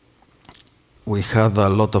we had a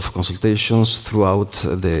lot of consultations throughout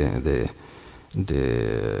the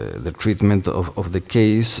treatment of the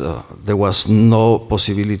case. There was no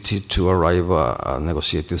possibility to arrive at a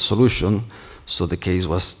negotiated solution, so the case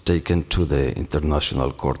was taken to the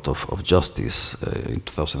International Court of Justice in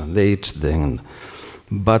 2008.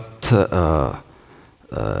 But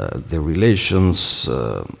the relations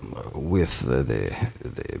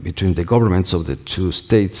between the governments of the two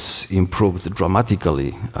states improved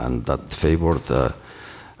dramatically, and that favored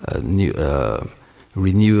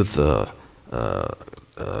renewed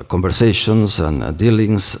conversations and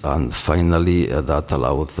dealings, and finally that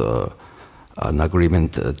allowed an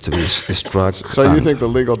agreement to be struck. So you think the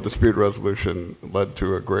legal dispute resolution led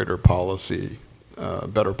to a greater policy,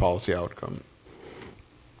 better policy outcome?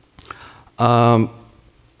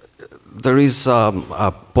 There is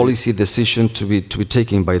a policy decision to be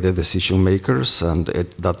taken by the decision makers, and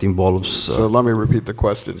that involves... So let me repeat the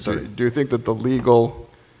question. Do you think that the legal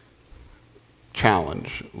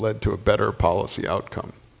challenge led to a better policy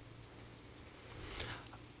outcome?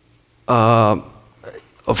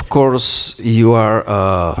 Of course, you are...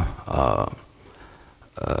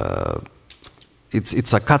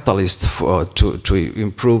 it's a catalyst to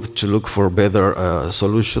improve, to look for better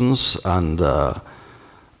solutions, and to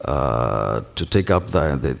take up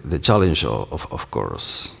the challenge, of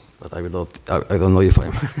course. But I don't know if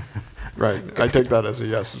I'm... Right, I take that as a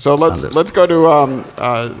yes. So let's go to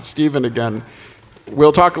Stephen again.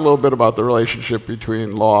 We'll talk a little bit about the relationship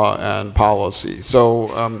between law and policy. So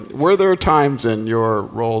were there times in your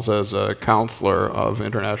roles as a counselor of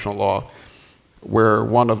international law where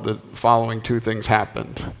one of the following two things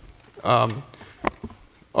happened? A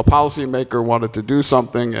policymaker wanted to do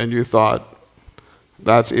something and you thought,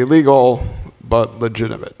 that's illegal but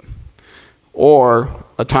legitimate. Or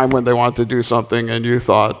a time when they wanted to do something and you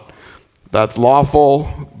thought, that's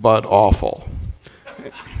lawful but awful.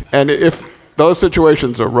 And if those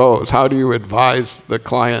situations arose, how do you advise the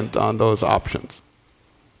client on those options?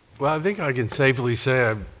 Well, I think I can safely say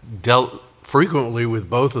I've dealt frequently with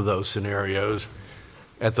both of those scenarios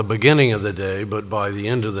at the beginning of the day, but by the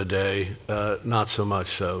end of the day, not so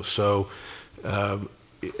much so. So,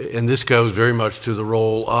 and this goes very much to the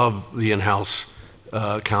role of the in-house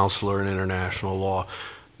counselor in international law.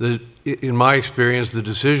 In my experience, the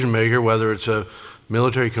decision maker, whether it's a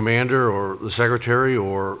military commander or the secretary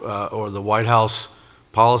or the White House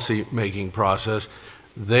policy making process,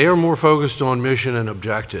 they are more focused on mission and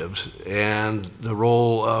objectives. And the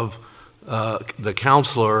role of the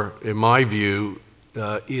counselor, in my view,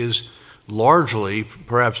 is largely,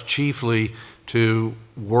 perhaps chiefly, to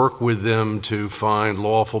work with them to find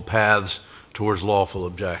lawful paths towards lawful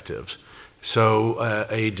objectives. So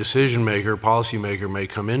a decision maker, policy maker may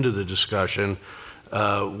come into the discussion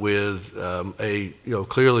with a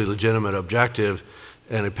clearly legitimate objective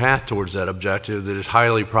and a path towards that objective that is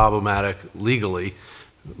highly problematic legally.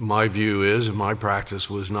 My view is, and my practice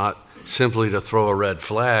was not simply to throw a red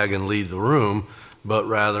flag and lead the room, but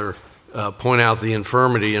rather point out the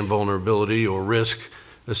infirmity and vulnerability or risk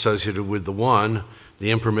associated with the one, the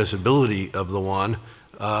impermissibility of the one,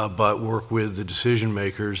 but work with the decision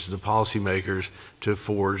makers, the policy makers, to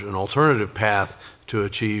forge an alternative path to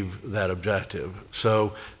achieve that objective.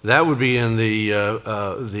 So that would be in the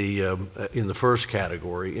first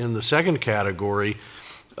category. In the second category,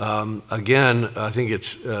 again, I think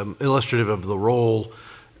it's illustrative of the role.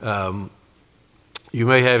 You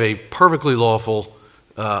may have a perfectly lawful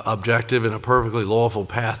objective and a perfectly lawful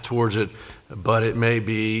path towards it, but it may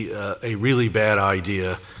be a really bad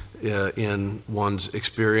idea in one's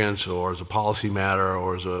experience or as a policy matter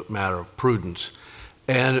or as a matter of prudence.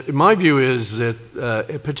 And my view is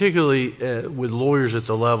that particularly with lawyers at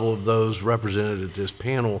the level of those represented at this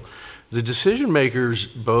panel, the decision makers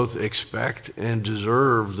both expect and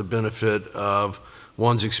deserve the benefit of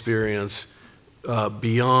one's experience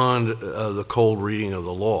beyond the cold reading of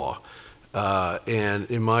the law. And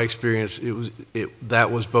in my experience,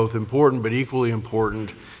 that was both important, but equally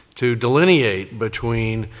important to delineate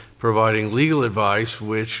between providing legal advice,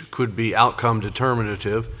 which could be outcome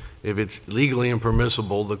determinative. If it's legally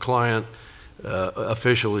impermissible, the client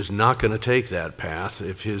official is not going to take that path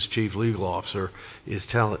if his chief legal officer is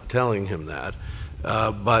telling him that.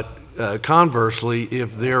 But conversely,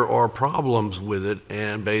 if there are problems with it,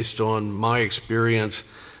 and based on my experience,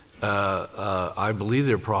 I believe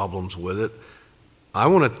there are problems with it, I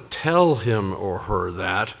want to tell him or her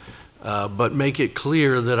that, but make it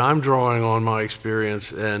clear that I'm drawing on my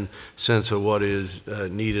experience and sense of what is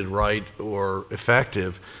needed, right, or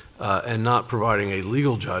effective, and not providing a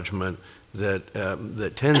legal judgment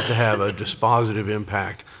that tends to have a dispositive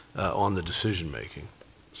impact on the decision making.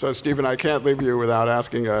 So, Stephen, I can't leave you without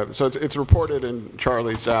asking, so it's reported in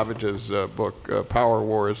Charlie Savage's book, Power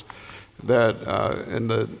Wars, that in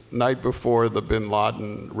the night before the bin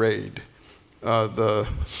Laden raid, the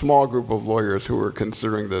small group of lawyers who were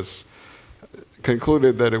considering this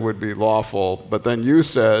concluded that it would be lawful, but then you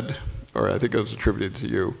said, or I think it was attributed to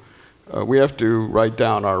you, we have to write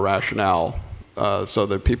down our rationale so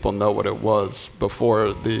that people know what it was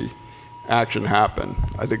before the action happened.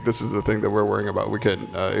 I think this is the thing that we're worrying about. We can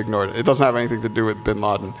ignore it. It doesn't have anything to do with bin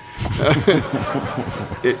Laden.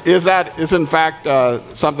 Is in fact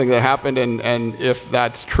something that happened, and if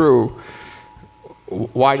that's true,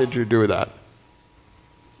 why did you do that?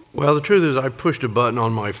 Well, the truth is I pushed a button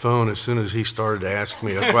on my phone as soon as he started to ask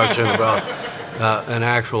me a question about an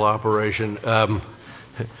actual operation.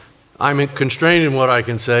 I'm constrained in what I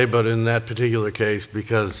can say, but in that particular case,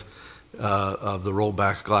 because of the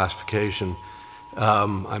rollback classification,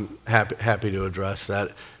 I'm happy to address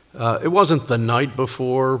that. It wasn't the night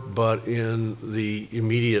before, but in the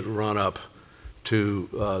immediate run-up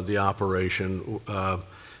to the operation,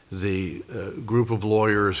 the group of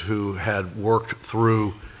lawyers who had worked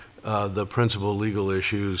through the principal legal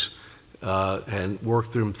issues and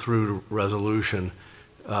worked them through resolution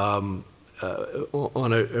on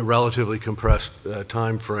a relatively compressed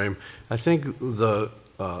time frame. I think the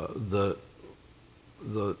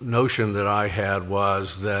notion that I had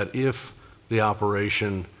was that if the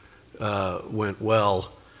operation went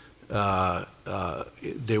well,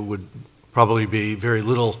 there would probably be very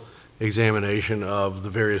little examination of the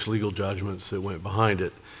various legal judgments that went behind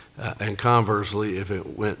it. And conversely, if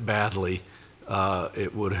it went badly,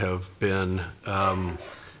 it would have been, I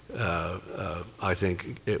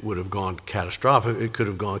think it would have gone catastrophic. It could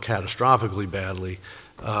have gone catastrophically badly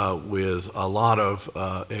with a lot of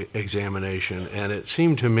examination. And it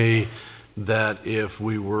seemed to me that if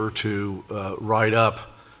we were to write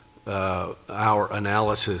up our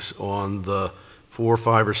analysis on the 4,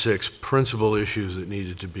 5, or 6 principal issues that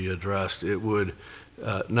needed to be addressed, it would,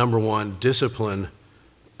 number one, discipline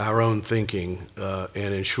our own thinking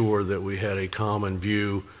and ensure that we had a common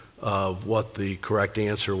view of what the correct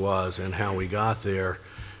answer was and how we got there.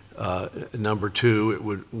 Number two, it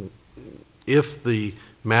would, if the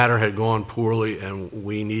matter had gone poorly and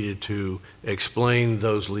we needed to explain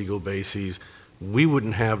those legal bases, we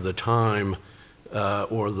wouldn't have the time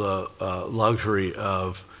or the luxury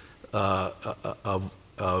of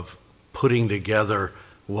putting together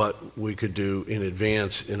what we could do in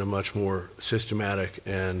advance in a much more systematic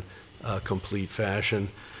and complete fashion.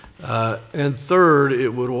 And third, it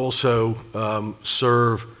would also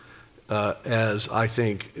serve as, I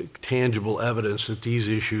think, tangible evidence that these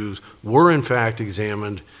issues were in fact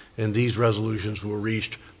examined and these resolutions were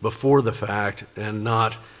reached before the fact and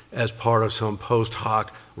not as part of some post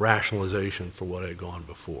hoc rationalization for what had gone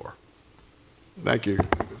before. Thank you.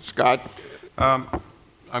 Scott?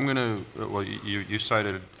 I'm going to, well, you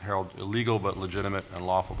cited, Harold, illegal but legitimate and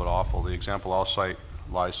lawful but awful. The example I'll cite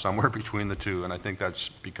lies somewhere between the two, and I think that's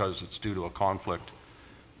because it's due to a conflict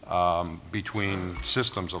between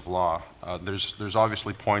systems of law. There's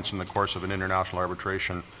obviously points in the course of an international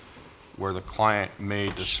arbitration where the client may,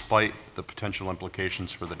 despite the potential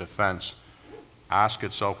implications for the defense, ask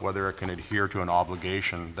itself whether it can adhere to an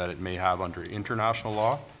obligation that it may have under international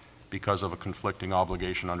law because of a conflicting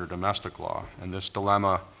obligation under domestic law. And this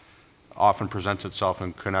dilemma often presents itself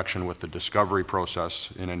in connection with the discovery process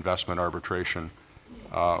in investment arbitration,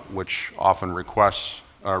 which often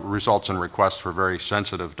results in requests for very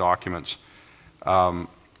sensitive documents. The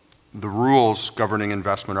rules governing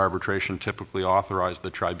investment arbitration typically authorize the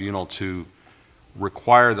tribunal to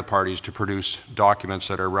require the parties to produce documents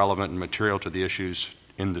that are relevant and material to the issues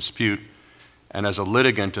in dispute. And as a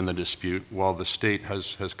litigant in the dispute, while the state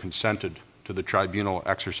has consented to the tribunal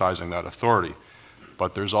exercising that authority,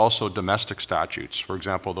 but there's also domestic statutes, for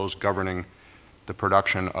example, those governing the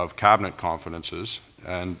production of cabinet confidences,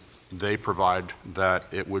 and they provide that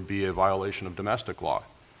it would be a violation of domestic law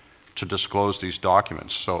to disclose these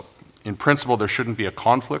documents. So in principle, there shouldn't be a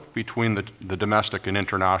conflict between the domestic and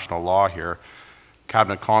international law here.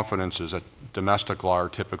 Cabinet confidences at domestic law are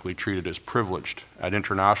typically treated as privileged. At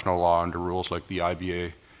international law, under rules like the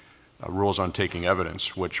IBA, rules on taking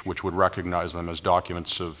evidence, which would recognize them as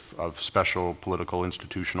documents of special political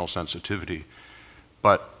institutional sensitivity.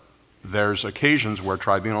 But there's occasions where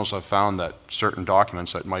tribunals have found that certain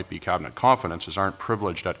documents that might be cabinet confidences aren't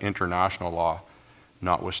privileged at international law,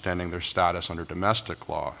 notwithstanding their status under domestic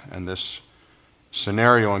law. And this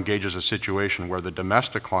scenario engages a situation where the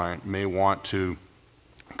domestic client may want to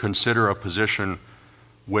consider a position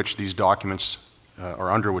which these documents, or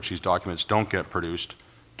under which these documents don't get produced,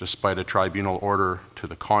 despite a tribunal order to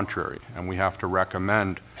the contrary, and we have to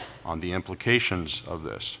recommend on the implications of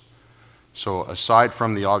this. So aside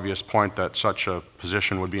from the obvious point that such a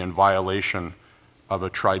position would be in violation of a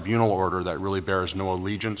tribunal order that really bears no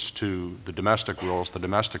allegiance to the domestic rules, the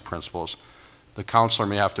domestic principles, the counselor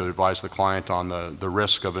may have to advise the client on the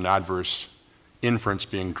risk of an adverse inference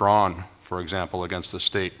being drawn, for example, against the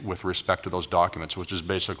state with respect to those documents, which is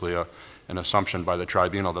basically an assumption by the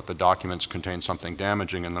tribunal that the documents contain something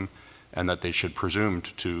damaging in them and that they should presume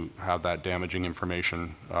to have that damaging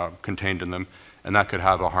information contained in them, and that could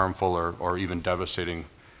have a harmful or even devastating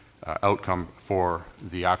outcome for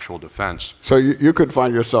the actual defense. So you could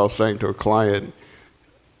find yourself saying to a client,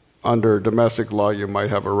 under domestic law, you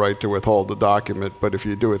might have a right to withhold the document, but if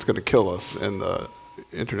you do, it's going to kill us in the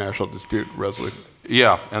international dispute resolution.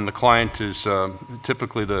 Yeah, and the client is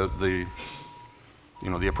typically the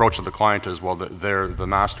approach of the client is, well, the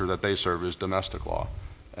master that they serve is domestic law,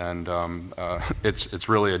 and it's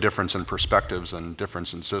really a difference in perspectives and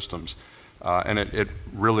difference in systems, and it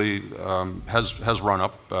really has run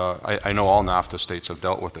up. I know all NAFTA states have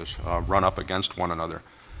dealt with this, run up against one another.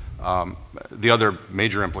 The other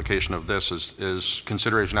major implication of this is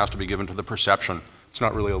consideration has to be given to the perception. It's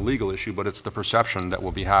not really a legal issue, but it's the perception that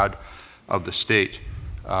will be had of the state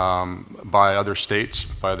by other states,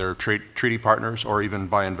 by their treaty partners, or even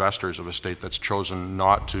by investors of a state that's chosen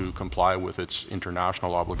not to comply with its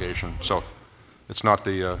international obligation. So it's not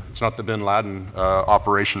the Bin Laden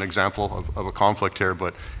operation example of a conflict here,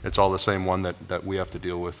 but it's all the same one that we have to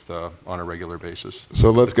deal with on a regular basis.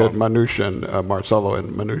 So let's get Manoush and Marcelo and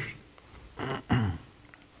Manoush.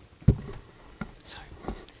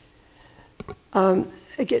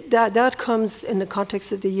 Again, that comes in the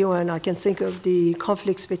context of the UN. I can think of the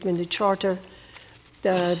conflicts between the Charter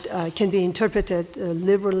that can be interpreted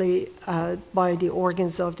liberally by the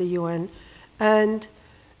organs of the UN and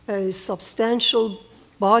a substantial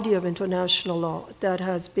body of international law that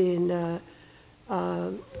has been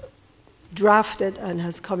drafted and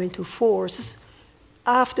has come into force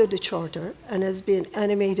after the Charter and has been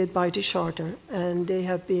animated by the Charter, and they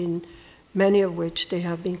have been, many of which they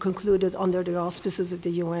have been concluded under the auspices of the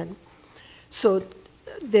UN. So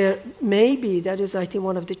there may be, that is I think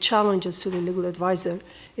one of the challenges to the legal advisor,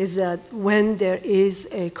 is that when there is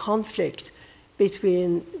a conflict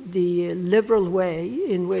between the liberal way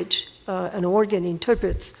in which an organ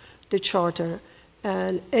interprets the Charter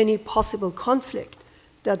and any possible conflict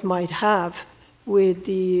that might have with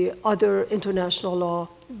the other international law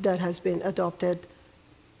that has been adopted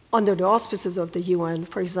under the auspices of the UN,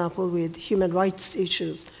 for example, with human rights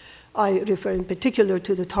issues. I refer in particular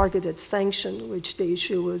to the targeted sanction, which the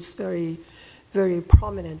issue was very, very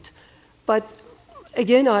prominent. But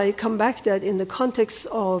again, I come back that in the context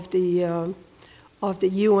of the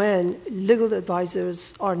UN, legal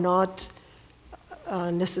advisors are not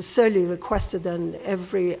necessarily requested on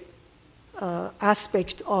every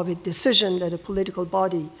aspect of a decision that a political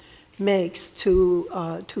body makes to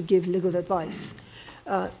give legal advice.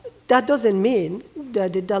 That doesn't mean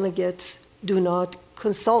that the delegates do not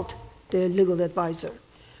consult the legal advisor,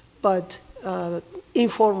 but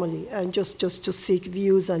informally and just to seek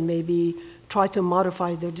views and maybe try to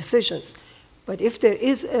modify their decisions. But if there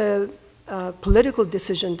is a political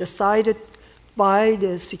decision decided by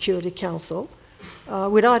the Security Council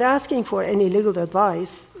without asking for any legal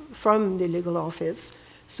advice from the legal office,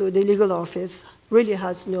 so the legal office really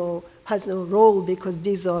has no role because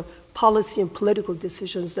these are policy and political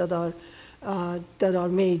decisions that are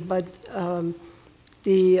made. But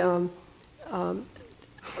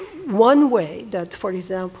one way that, for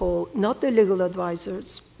example, not the legal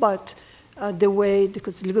advisors, but the way,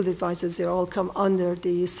 because legal advisors, they all come under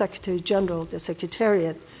the Secretary General, the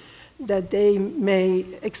Secretariat, that they may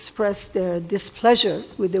express their displeasure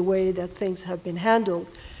with the way that things have been handled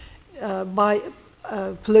by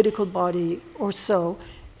a political body or so,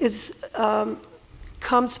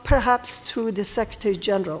 comes perhaps through the Secretary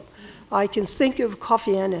General. I can think of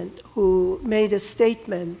Kofi Annan, who made a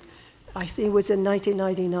statement, I think it was in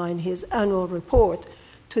 1999, his annual report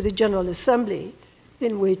to the General Assembly,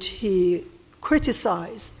 in which he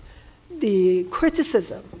criticized the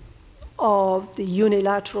criticism of the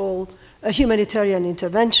unilateral humanitarian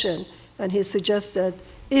intervention, and he suggested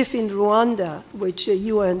if in Rwanda, which the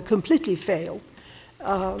UN completely failed,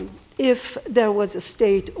 if there was a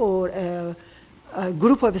state or a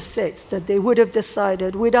group of states that they would have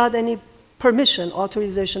decided without any permission,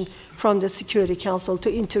 authorization from the Security Council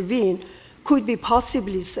to intervene, could we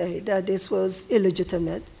possibly say that this was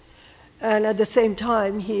illegitimate? And at the same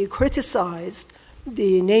time, he criticized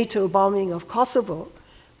the NATO bombing of Kosovo,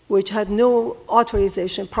 which had no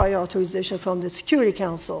authorization, prior authorization from the Security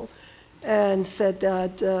Council, and said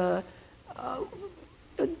that,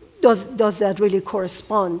 does that really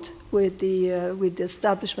correspond with the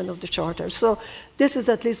establishment of the Charter? So this is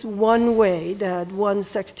at least one way that one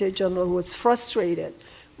Secretary General was frustrated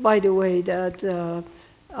by the way that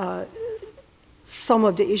some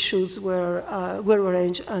of the issues were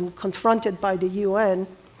arranged and confronted by the UN.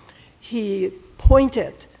 He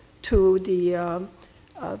pointed to the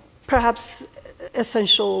perhaps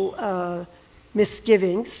essential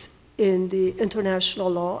misgivings in the international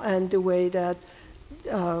law and the way that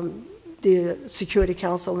the Security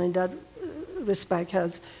Council in that respect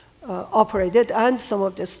has operated, and some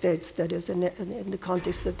of the states, that is, in the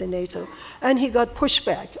context of the NATO. And he got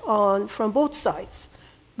pushback from both sides,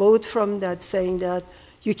 both from that saying that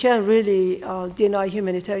you can't really deny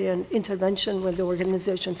humanitarian intervention when the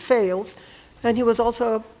organization fails, and he was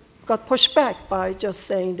also got pushed back by just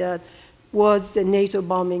saying that was the NATO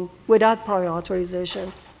bombing without prior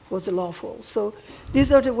authorization was lawful. So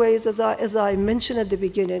these are the ways, as I mentioned at the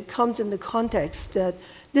beginning, it comes in the context that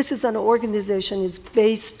this is an organization is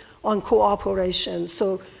based on cooperation.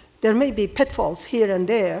 So there may be pitfalls here and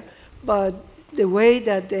there, but the way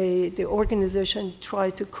that the organization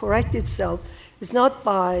tried to correct itself is not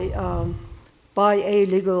by a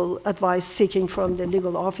legal advice seeking from the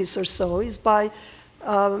legal officer, so is by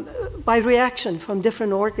reaction from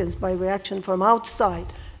different organs, by reaction from outside,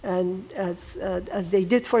 and as they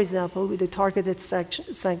did, for example, with the targeted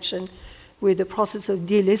sanction, with the process of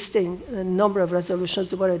delisting, a number of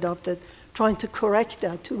resolutions were adopted, trying to correct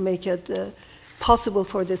that, to make it possible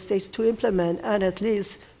for the states to implement, and at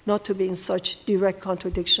least not to be in such direct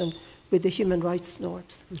contradiction with the human rights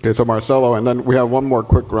norms. Okay, so Marcelo, and then we have one more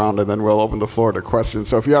quick round, and then we'll open the floor to questions.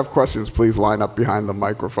 So if you have questions, please line up behind the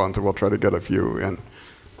microphones, and we'll try to get a few in.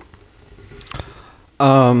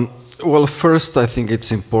 Well, first, I think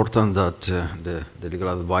it's important that the legal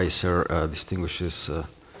advisor distinguishes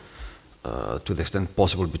to the extent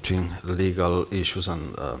possible between legal issues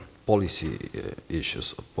and policy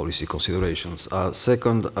issues, policy considerations.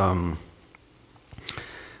 Second,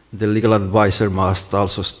 the legal advisor must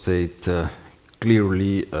also state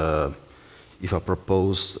clearly if a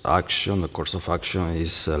proposed action, a course of action,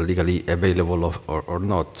 is legally available or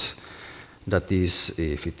not. That is,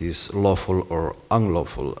 if it is lawful or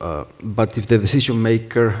unlawful. But if the decision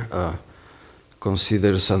maker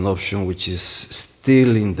considers an option which is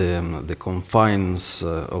still in the confines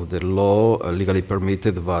of the law, legally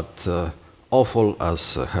permitted, but awful,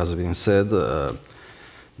 as has been said, the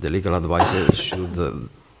legal advisor should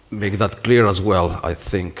make that clear as well, I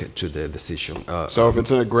think, to the decision. So if it's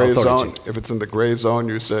in a gray authority. zone, if it's in the gray zone,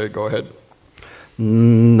 you say, go ahead.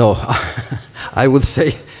 No, I would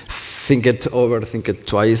say think it over, think it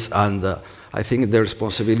twice, and I think the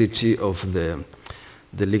responsibility of the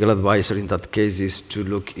legal advisor in that case is to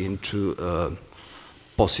look into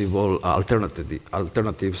possible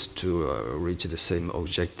alternatives to reach the same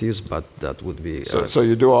objectives, but that would be... So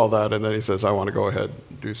you do all that, and then he says, I want to go ahead.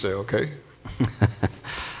 Do you say, okay?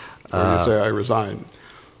 Or do you say, I resign?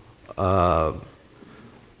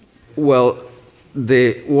 Well,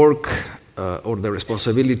 the work or the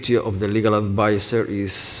responsibility of the legal advisor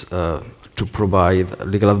is to provide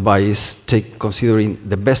legal advice, considering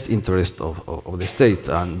the best interest of the state,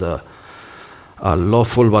 and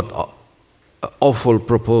lawful but awful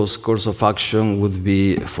proposed course of action would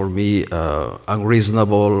be, for me,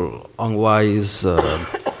 unreasonable, unwise,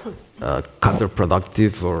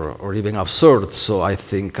 counterproductive, or even absurd. So I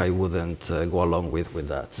think I wouldn't go along with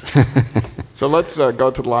that. So let's go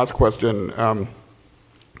to the last question.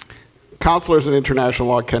 Counselors in international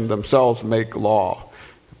law can themselves make law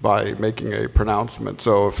by making a pronouncement.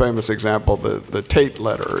 So a famous example, the Tate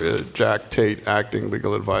letter, Jack Tate, acting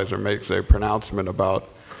legal advisor, makes a pronouncement about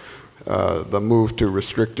the move to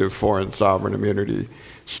restrictive foreign sovereign immunity.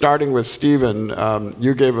 Starting with Stephen,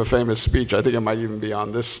 you gave a famous speech, I think it might even be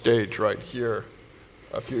on this stage right here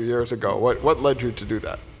a few years ago. What led you to do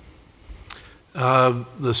that?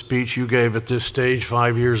 The speech you gave at this stage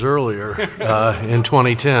 5 years earlier in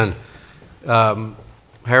 2010.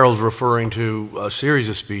 Harold's referring to a series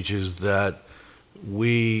of speeches that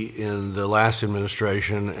we in the last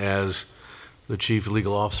administration, as the chief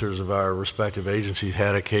legal officers of our respective agencies,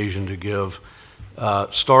 had occasion to give,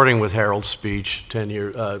 starting with Harold's speech in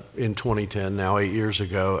 2010, now 8 years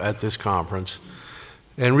ago, at this conference,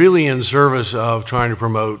 and really in service of trying to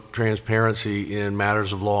promote transparency in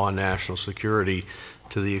matters of law and national security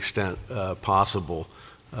to the extent possible.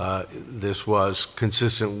 This was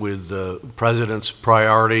consistent with the President's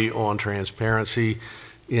priority on transparency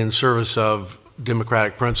in service of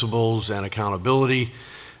democratic principles and accountability,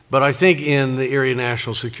 But I think in the area of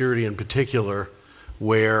national security in particular,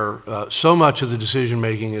 where so much of the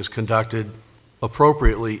decision-making is conducted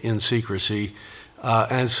appropriately in secrecy,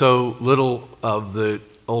 and so little of the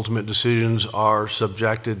ultimate decisions are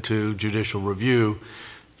subjected to judicial review,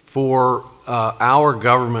 for our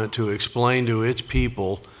government to explain to its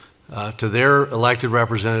people, to their elected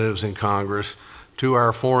representatives in Congress, to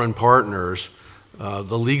our foreign partners,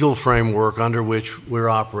 the legal framework under which we're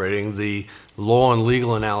operating, the law and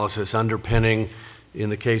legal analysis underpinning, in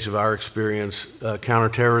the case of our experience,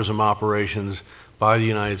 counterterrorism operations by the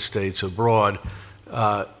United States abroad.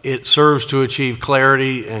 It serves to achieve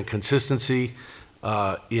clarity and consistency.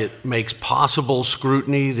 It makes possible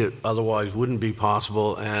scrutiny that otherwise wouldn't be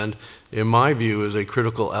possible, and in my view is a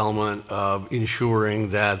critical element of ensuring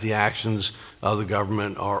that the actions of the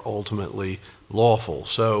government are ultimately lawful.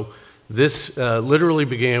 So this literally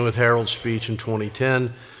began with Harold's speech in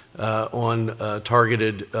 2010 on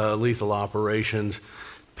targeted lethal operations,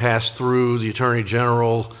 passed through the Attorney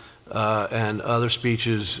General and other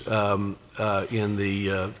speeches in the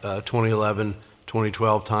 2011-2012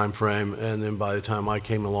 timeframe, and then by the time I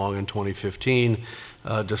came along in 2015,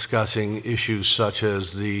 discussing issues such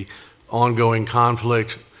as the ongoing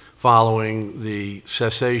conflict following the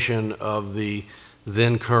cessation of the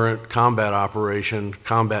then current combat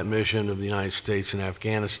mission of the United States in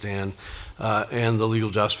Afghanistan, and the legal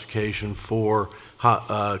justification for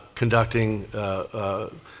conducting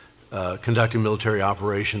military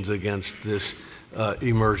operations against this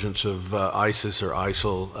emergence of ISIS or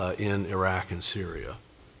ISIL in Iraq and Syria.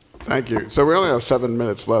 Thank you. So we only have 7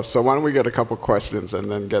 minutes left, so why don't we get a couple questions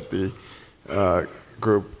and then get the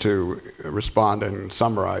group to respond and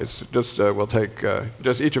summarize. Just we'll take,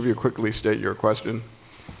 just each of you quickly state your question.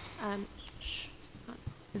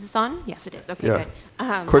 Is this on? Yes, it is. Okay, Yeah.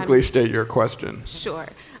 good. Quickly state your question. Sure.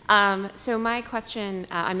 So my question,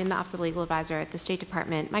 I'm in the Office of the Legal Advisor at the State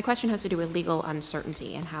Department. My question has to do with legal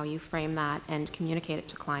uncertainty and how you frame that and communicate it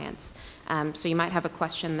to clients. So you might have a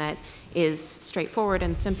question that is straightforward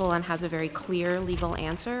and simple and has a very clear legal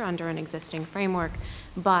answer under an existing framework,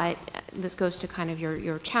 but this goes to kind of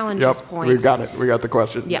your challenges point. We got it. We got the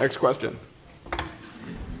question. Yep. Next question.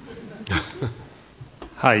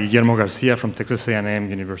 Hi, Guillermo Garcia from Texas A&M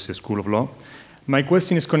University School of Law. My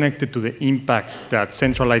question is connected to the impact that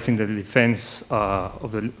centralizing the defense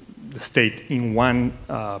of the state in one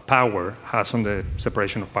power has on the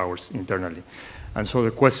separation of powers internally. And so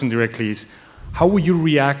the question directly is, how would you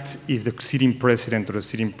react if the sitting president or the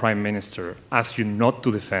sitting prime minister asked you not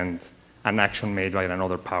to defend an action made by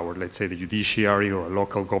another power, let's say the judiciary or a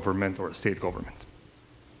local government or a state government?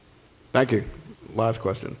 Thank you. Last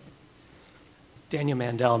question. Daniel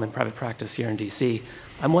Mandel, I'm in private practice here in DC.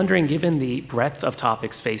 I'm wondering, given the breadth of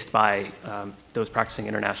topics faced by those practicing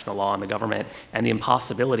international law in the government and the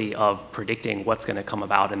impossibility of predicting what's going to come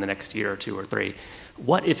about in the next year or two or three,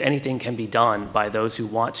 what, if anything, can be done by those who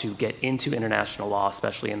want to get into international law,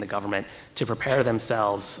 especially in the government, to prepare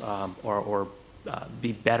themselves or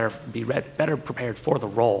be better prepared for the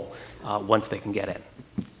role once they can get in?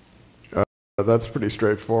 That's pretty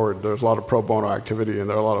straightforward. There's a lot of pro bono activity, and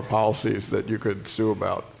there are a lot of policies that you could sue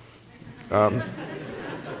about.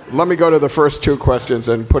 Let me go to the first two questions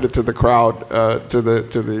and put it to the crowd, to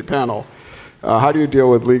the panel. How do you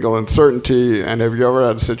deal with legal uncertainty, and have you ever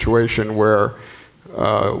had a situation where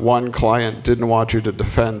one client didn't want you to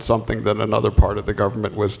defend something that another part of the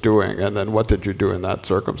government was doing, and then what did you do in that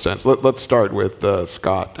circumstance? Let's start with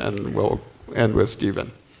Scott, and we'll end with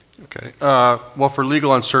Stephen. Okay. Well, for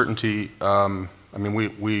legal uncertainty, I mean,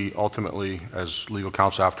 we ultimately, as legal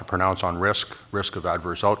counsel, have to pronounce on risk of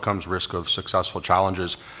adverse outcomes, risk of successful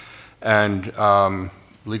challenges, and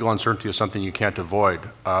legal uncertainty is something you can't avoid.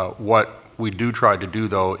 What we do try to do,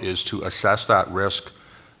 though, is to assess that risk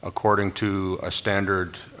according to a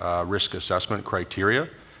standard risk assessment criteria,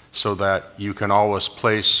 so that you can always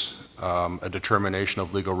place a determination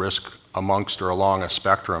of legal risk amongst or along a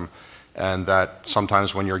spectrum, and that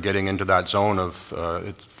sometimes when you're getting into that zone of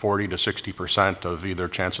 40 to 60% of either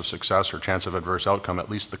chance of success or chance of adverse outcome, at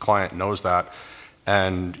least the client knows that,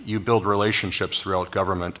 and you build relationships throughout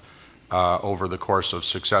government over the course of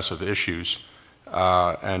successive issues,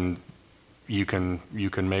 and you can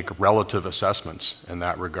make relative assessments in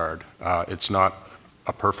that regard. It's not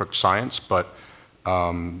a perfect science, but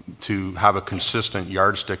to have a consistent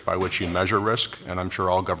yardstick by which you measure risk, and I'm sure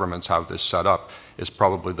all governments have this set up, is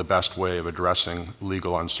probably the best way of addressing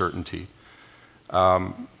legal uncertainty.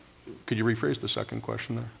 Could you rephrase the second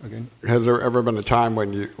question there again? Has there ever been a time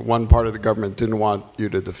when one part of the government didn't want you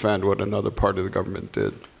to defend what another part of the government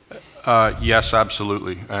did? Yes,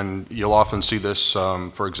 absolutely. And you'll often see this,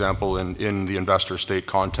 for example, in the investor state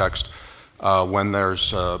context, when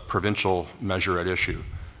there's a provincial measure at issue.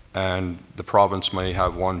 And the province may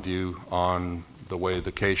have one view on the way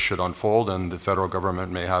the case should unfold, and the federal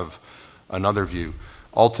government may have another view.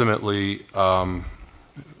 Ultimately,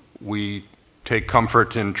 we take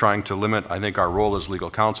comfort in trying to limit, I think, our role as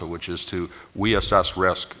legal counsel, which is we assess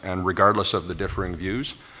risk, and regardless of the differing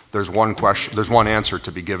views, there's one answer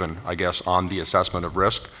to be given, I guess, on the assessment of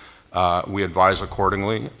risk. We advise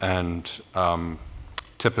accordingly, and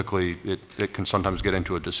typically it can sometimes get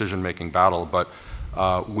into a decision-making battle, but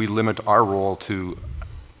we limit our role to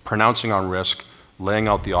pronouncing on risk, laying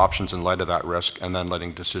out the options in light of that risk, and then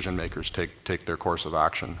letting decision makers take their course of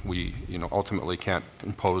action. We ultimately can't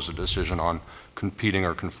impose a decision on competing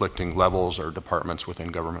or conflicting levels or departments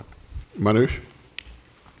within government. Manoush?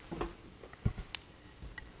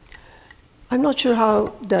 I'm not sure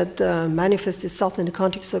how that manifests itself in the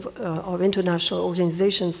context of international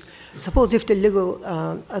organizations. Suppose if the legal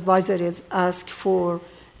advisor is asked for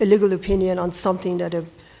a legal opinion on something that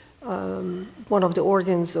one of the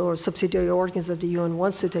organs or subsidiary organs of the UN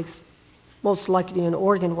wants to take, most likely an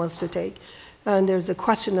organ wants to take, and there's a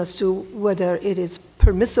question as to whether it is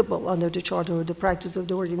permissible under the charter or the practice of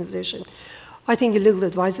the organization. I think a legal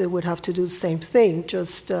advisor would have to do the same thing,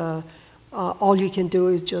 just all you can do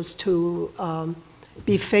is just to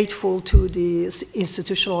be faithful to the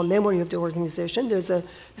institutional memory of the organization. There's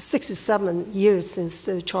 67 years since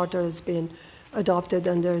the charter has been adopted,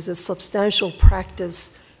 and there's a substantial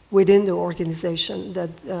practice within the organization that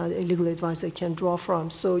a legal advisor can draw from.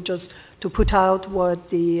 So just to put out what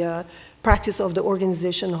the practice of the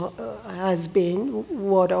organization has been,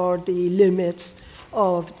 what are the limits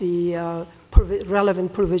of the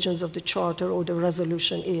relevant provisions of the charter or the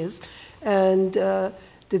resolution is, and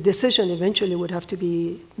the decision eventually would have to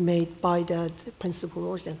be made by that principal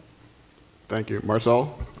organ. Thank you.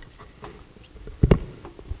 Marcel?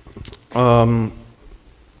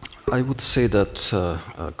 I would say that,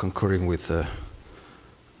 concurring with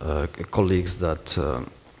colleagues, that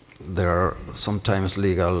there are sometimes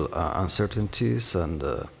legal uncertainties, and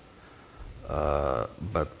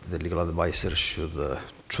but the legal advisor should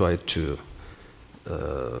try to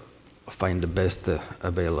find the best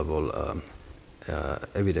available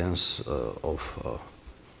evidence of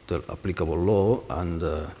the applicable law, and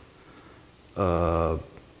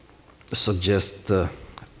suggest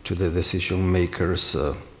to the decision makers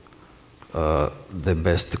the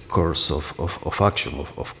best course of action,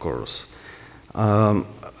 of course.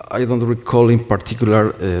 I don't recall in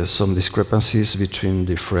particular some discrepancies between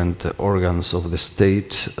different organs of the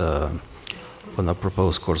state on a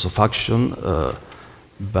proposed course of action,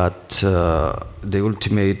 but the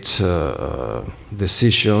ultimate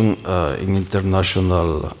decision in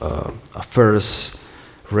international affairs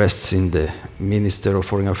rests in the Minister of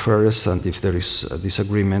Foreign Affairs, and if there is a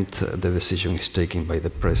disagreement, the decision is taken by the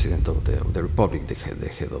President of the Republic, the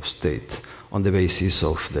head of state, on the basis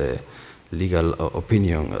of the legal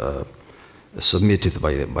opinion submitted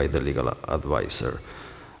by the legal advisor.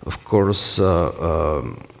 Of course,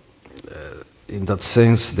 in that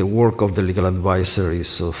sense, the work of the legal advisor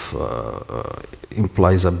is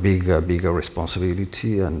implies a bigger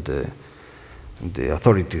responsibility, and the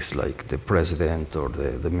authorities like the President or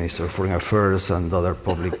the Minister of Foreign Affairs and other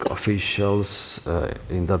public officials,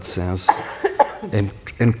 in that sense,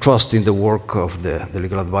 entrust in the work of the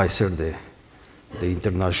legal advisor the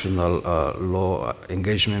international law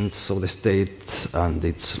engagements of the state and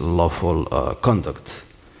its lawful conduct.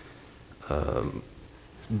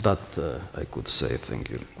 That I could say. Thank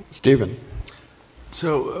you. Stephen?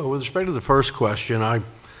 So with respect to the first question, I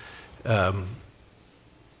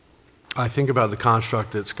think about the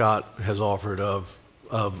construct that Scott has offered of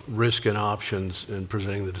risk and options in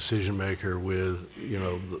presenting the decision maker with,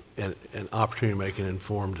 an opportunity to make an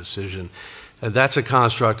informed decision. And that's a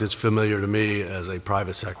construct that's familiar to me as a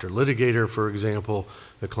private sector litigator, for example.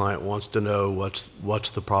 The client wants to know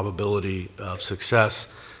what's the probability of success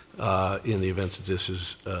in the event that this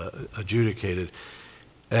is adjudicated.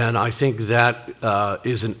 And I think that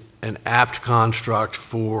is an apt construct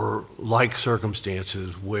for like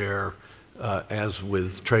circumstances where, as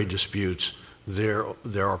with trade disputes, there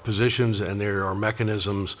are positions and there are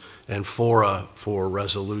mechanisms and fora for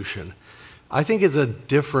resolution. I think it's a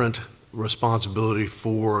different responsibility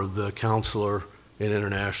for the counselor in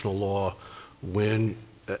international law when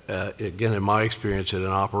again, in my experience at an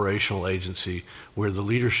operational agency, where the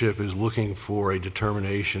leadership is looking for a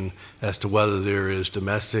determination as to whether there is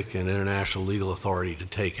domestic and international legal authority to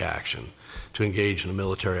take action, to engage in a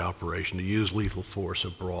military operation, to use lethal force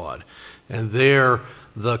abroad. And there,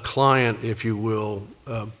 the client, if you will,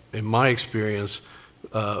 in my experience,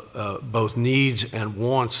 both needs and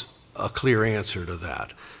wants a clear answer to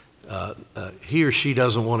that. He or she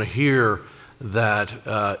doesn't want to hear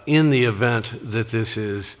that in the event that this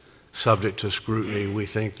is subject to scrutiny, we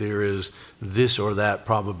think there is this or that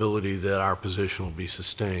probability that our position will be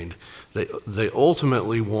sustained. They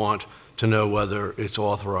ultimately want to know whether it's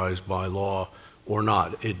authorized by law or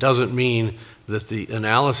not. It doesn't mean that the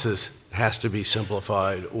analysis has to be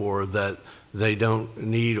simplified or that they don't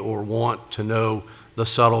need or want to know the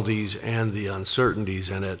subtleties and the uncertainties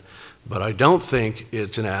in it. But I don't think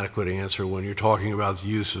it's an adequate answer when you're talking about the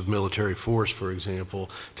use of military force, for example,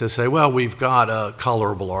 to say, well, we've got a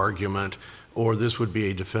colorable argument or this would be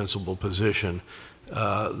a defensible position.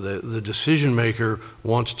 The decision maker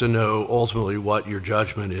wants to know ultimately what your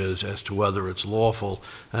judgment is as to whether it's lawful,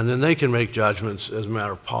 and then they can make judgments as a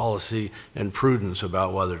matter of policy and prudence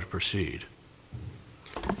about whether to proceed.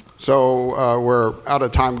 So we're out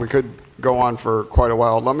of time. We could go on for quite a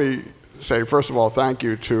while. Let me say, first of all, thank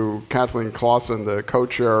you to Kathleen Clausen, the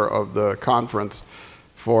co-chair of the conference,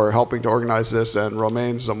 for helping to organize this, and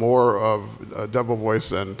Romain Zamor of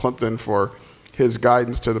Debevoise and Plimpton for his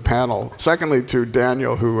guidance to the panel. Secondly, to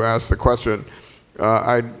Daniel, who asked the question,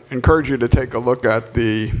 I'd encourage you to take a look at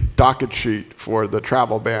the docket sheet for the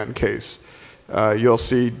travel ban case. You'll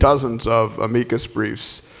see dozens of amicus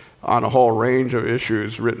briefs on a whole range of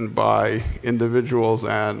issues written by individuals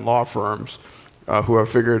and law firms who have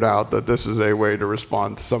figured out that this is a way to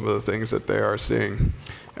respond to some of the things that they are seeing.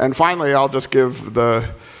 And finally, I'll just give the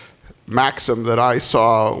maxim that I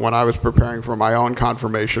saw when I was preparing for my own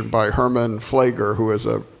confirmation by Herman Flager, who is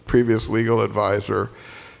a previous legal advisor.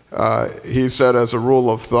 He said, as a rule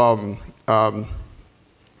of thumb,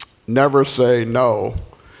 never say no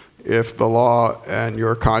if the law and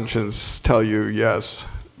your conscience tell you yes,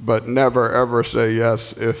 but never ever say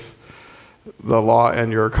yes if the law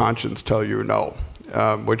and your conscience tell you no,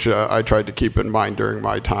 which I tried to keep in mind during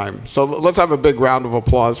my time. So let's have a big round of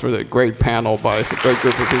applause for the great panel by a great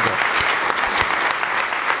group of people.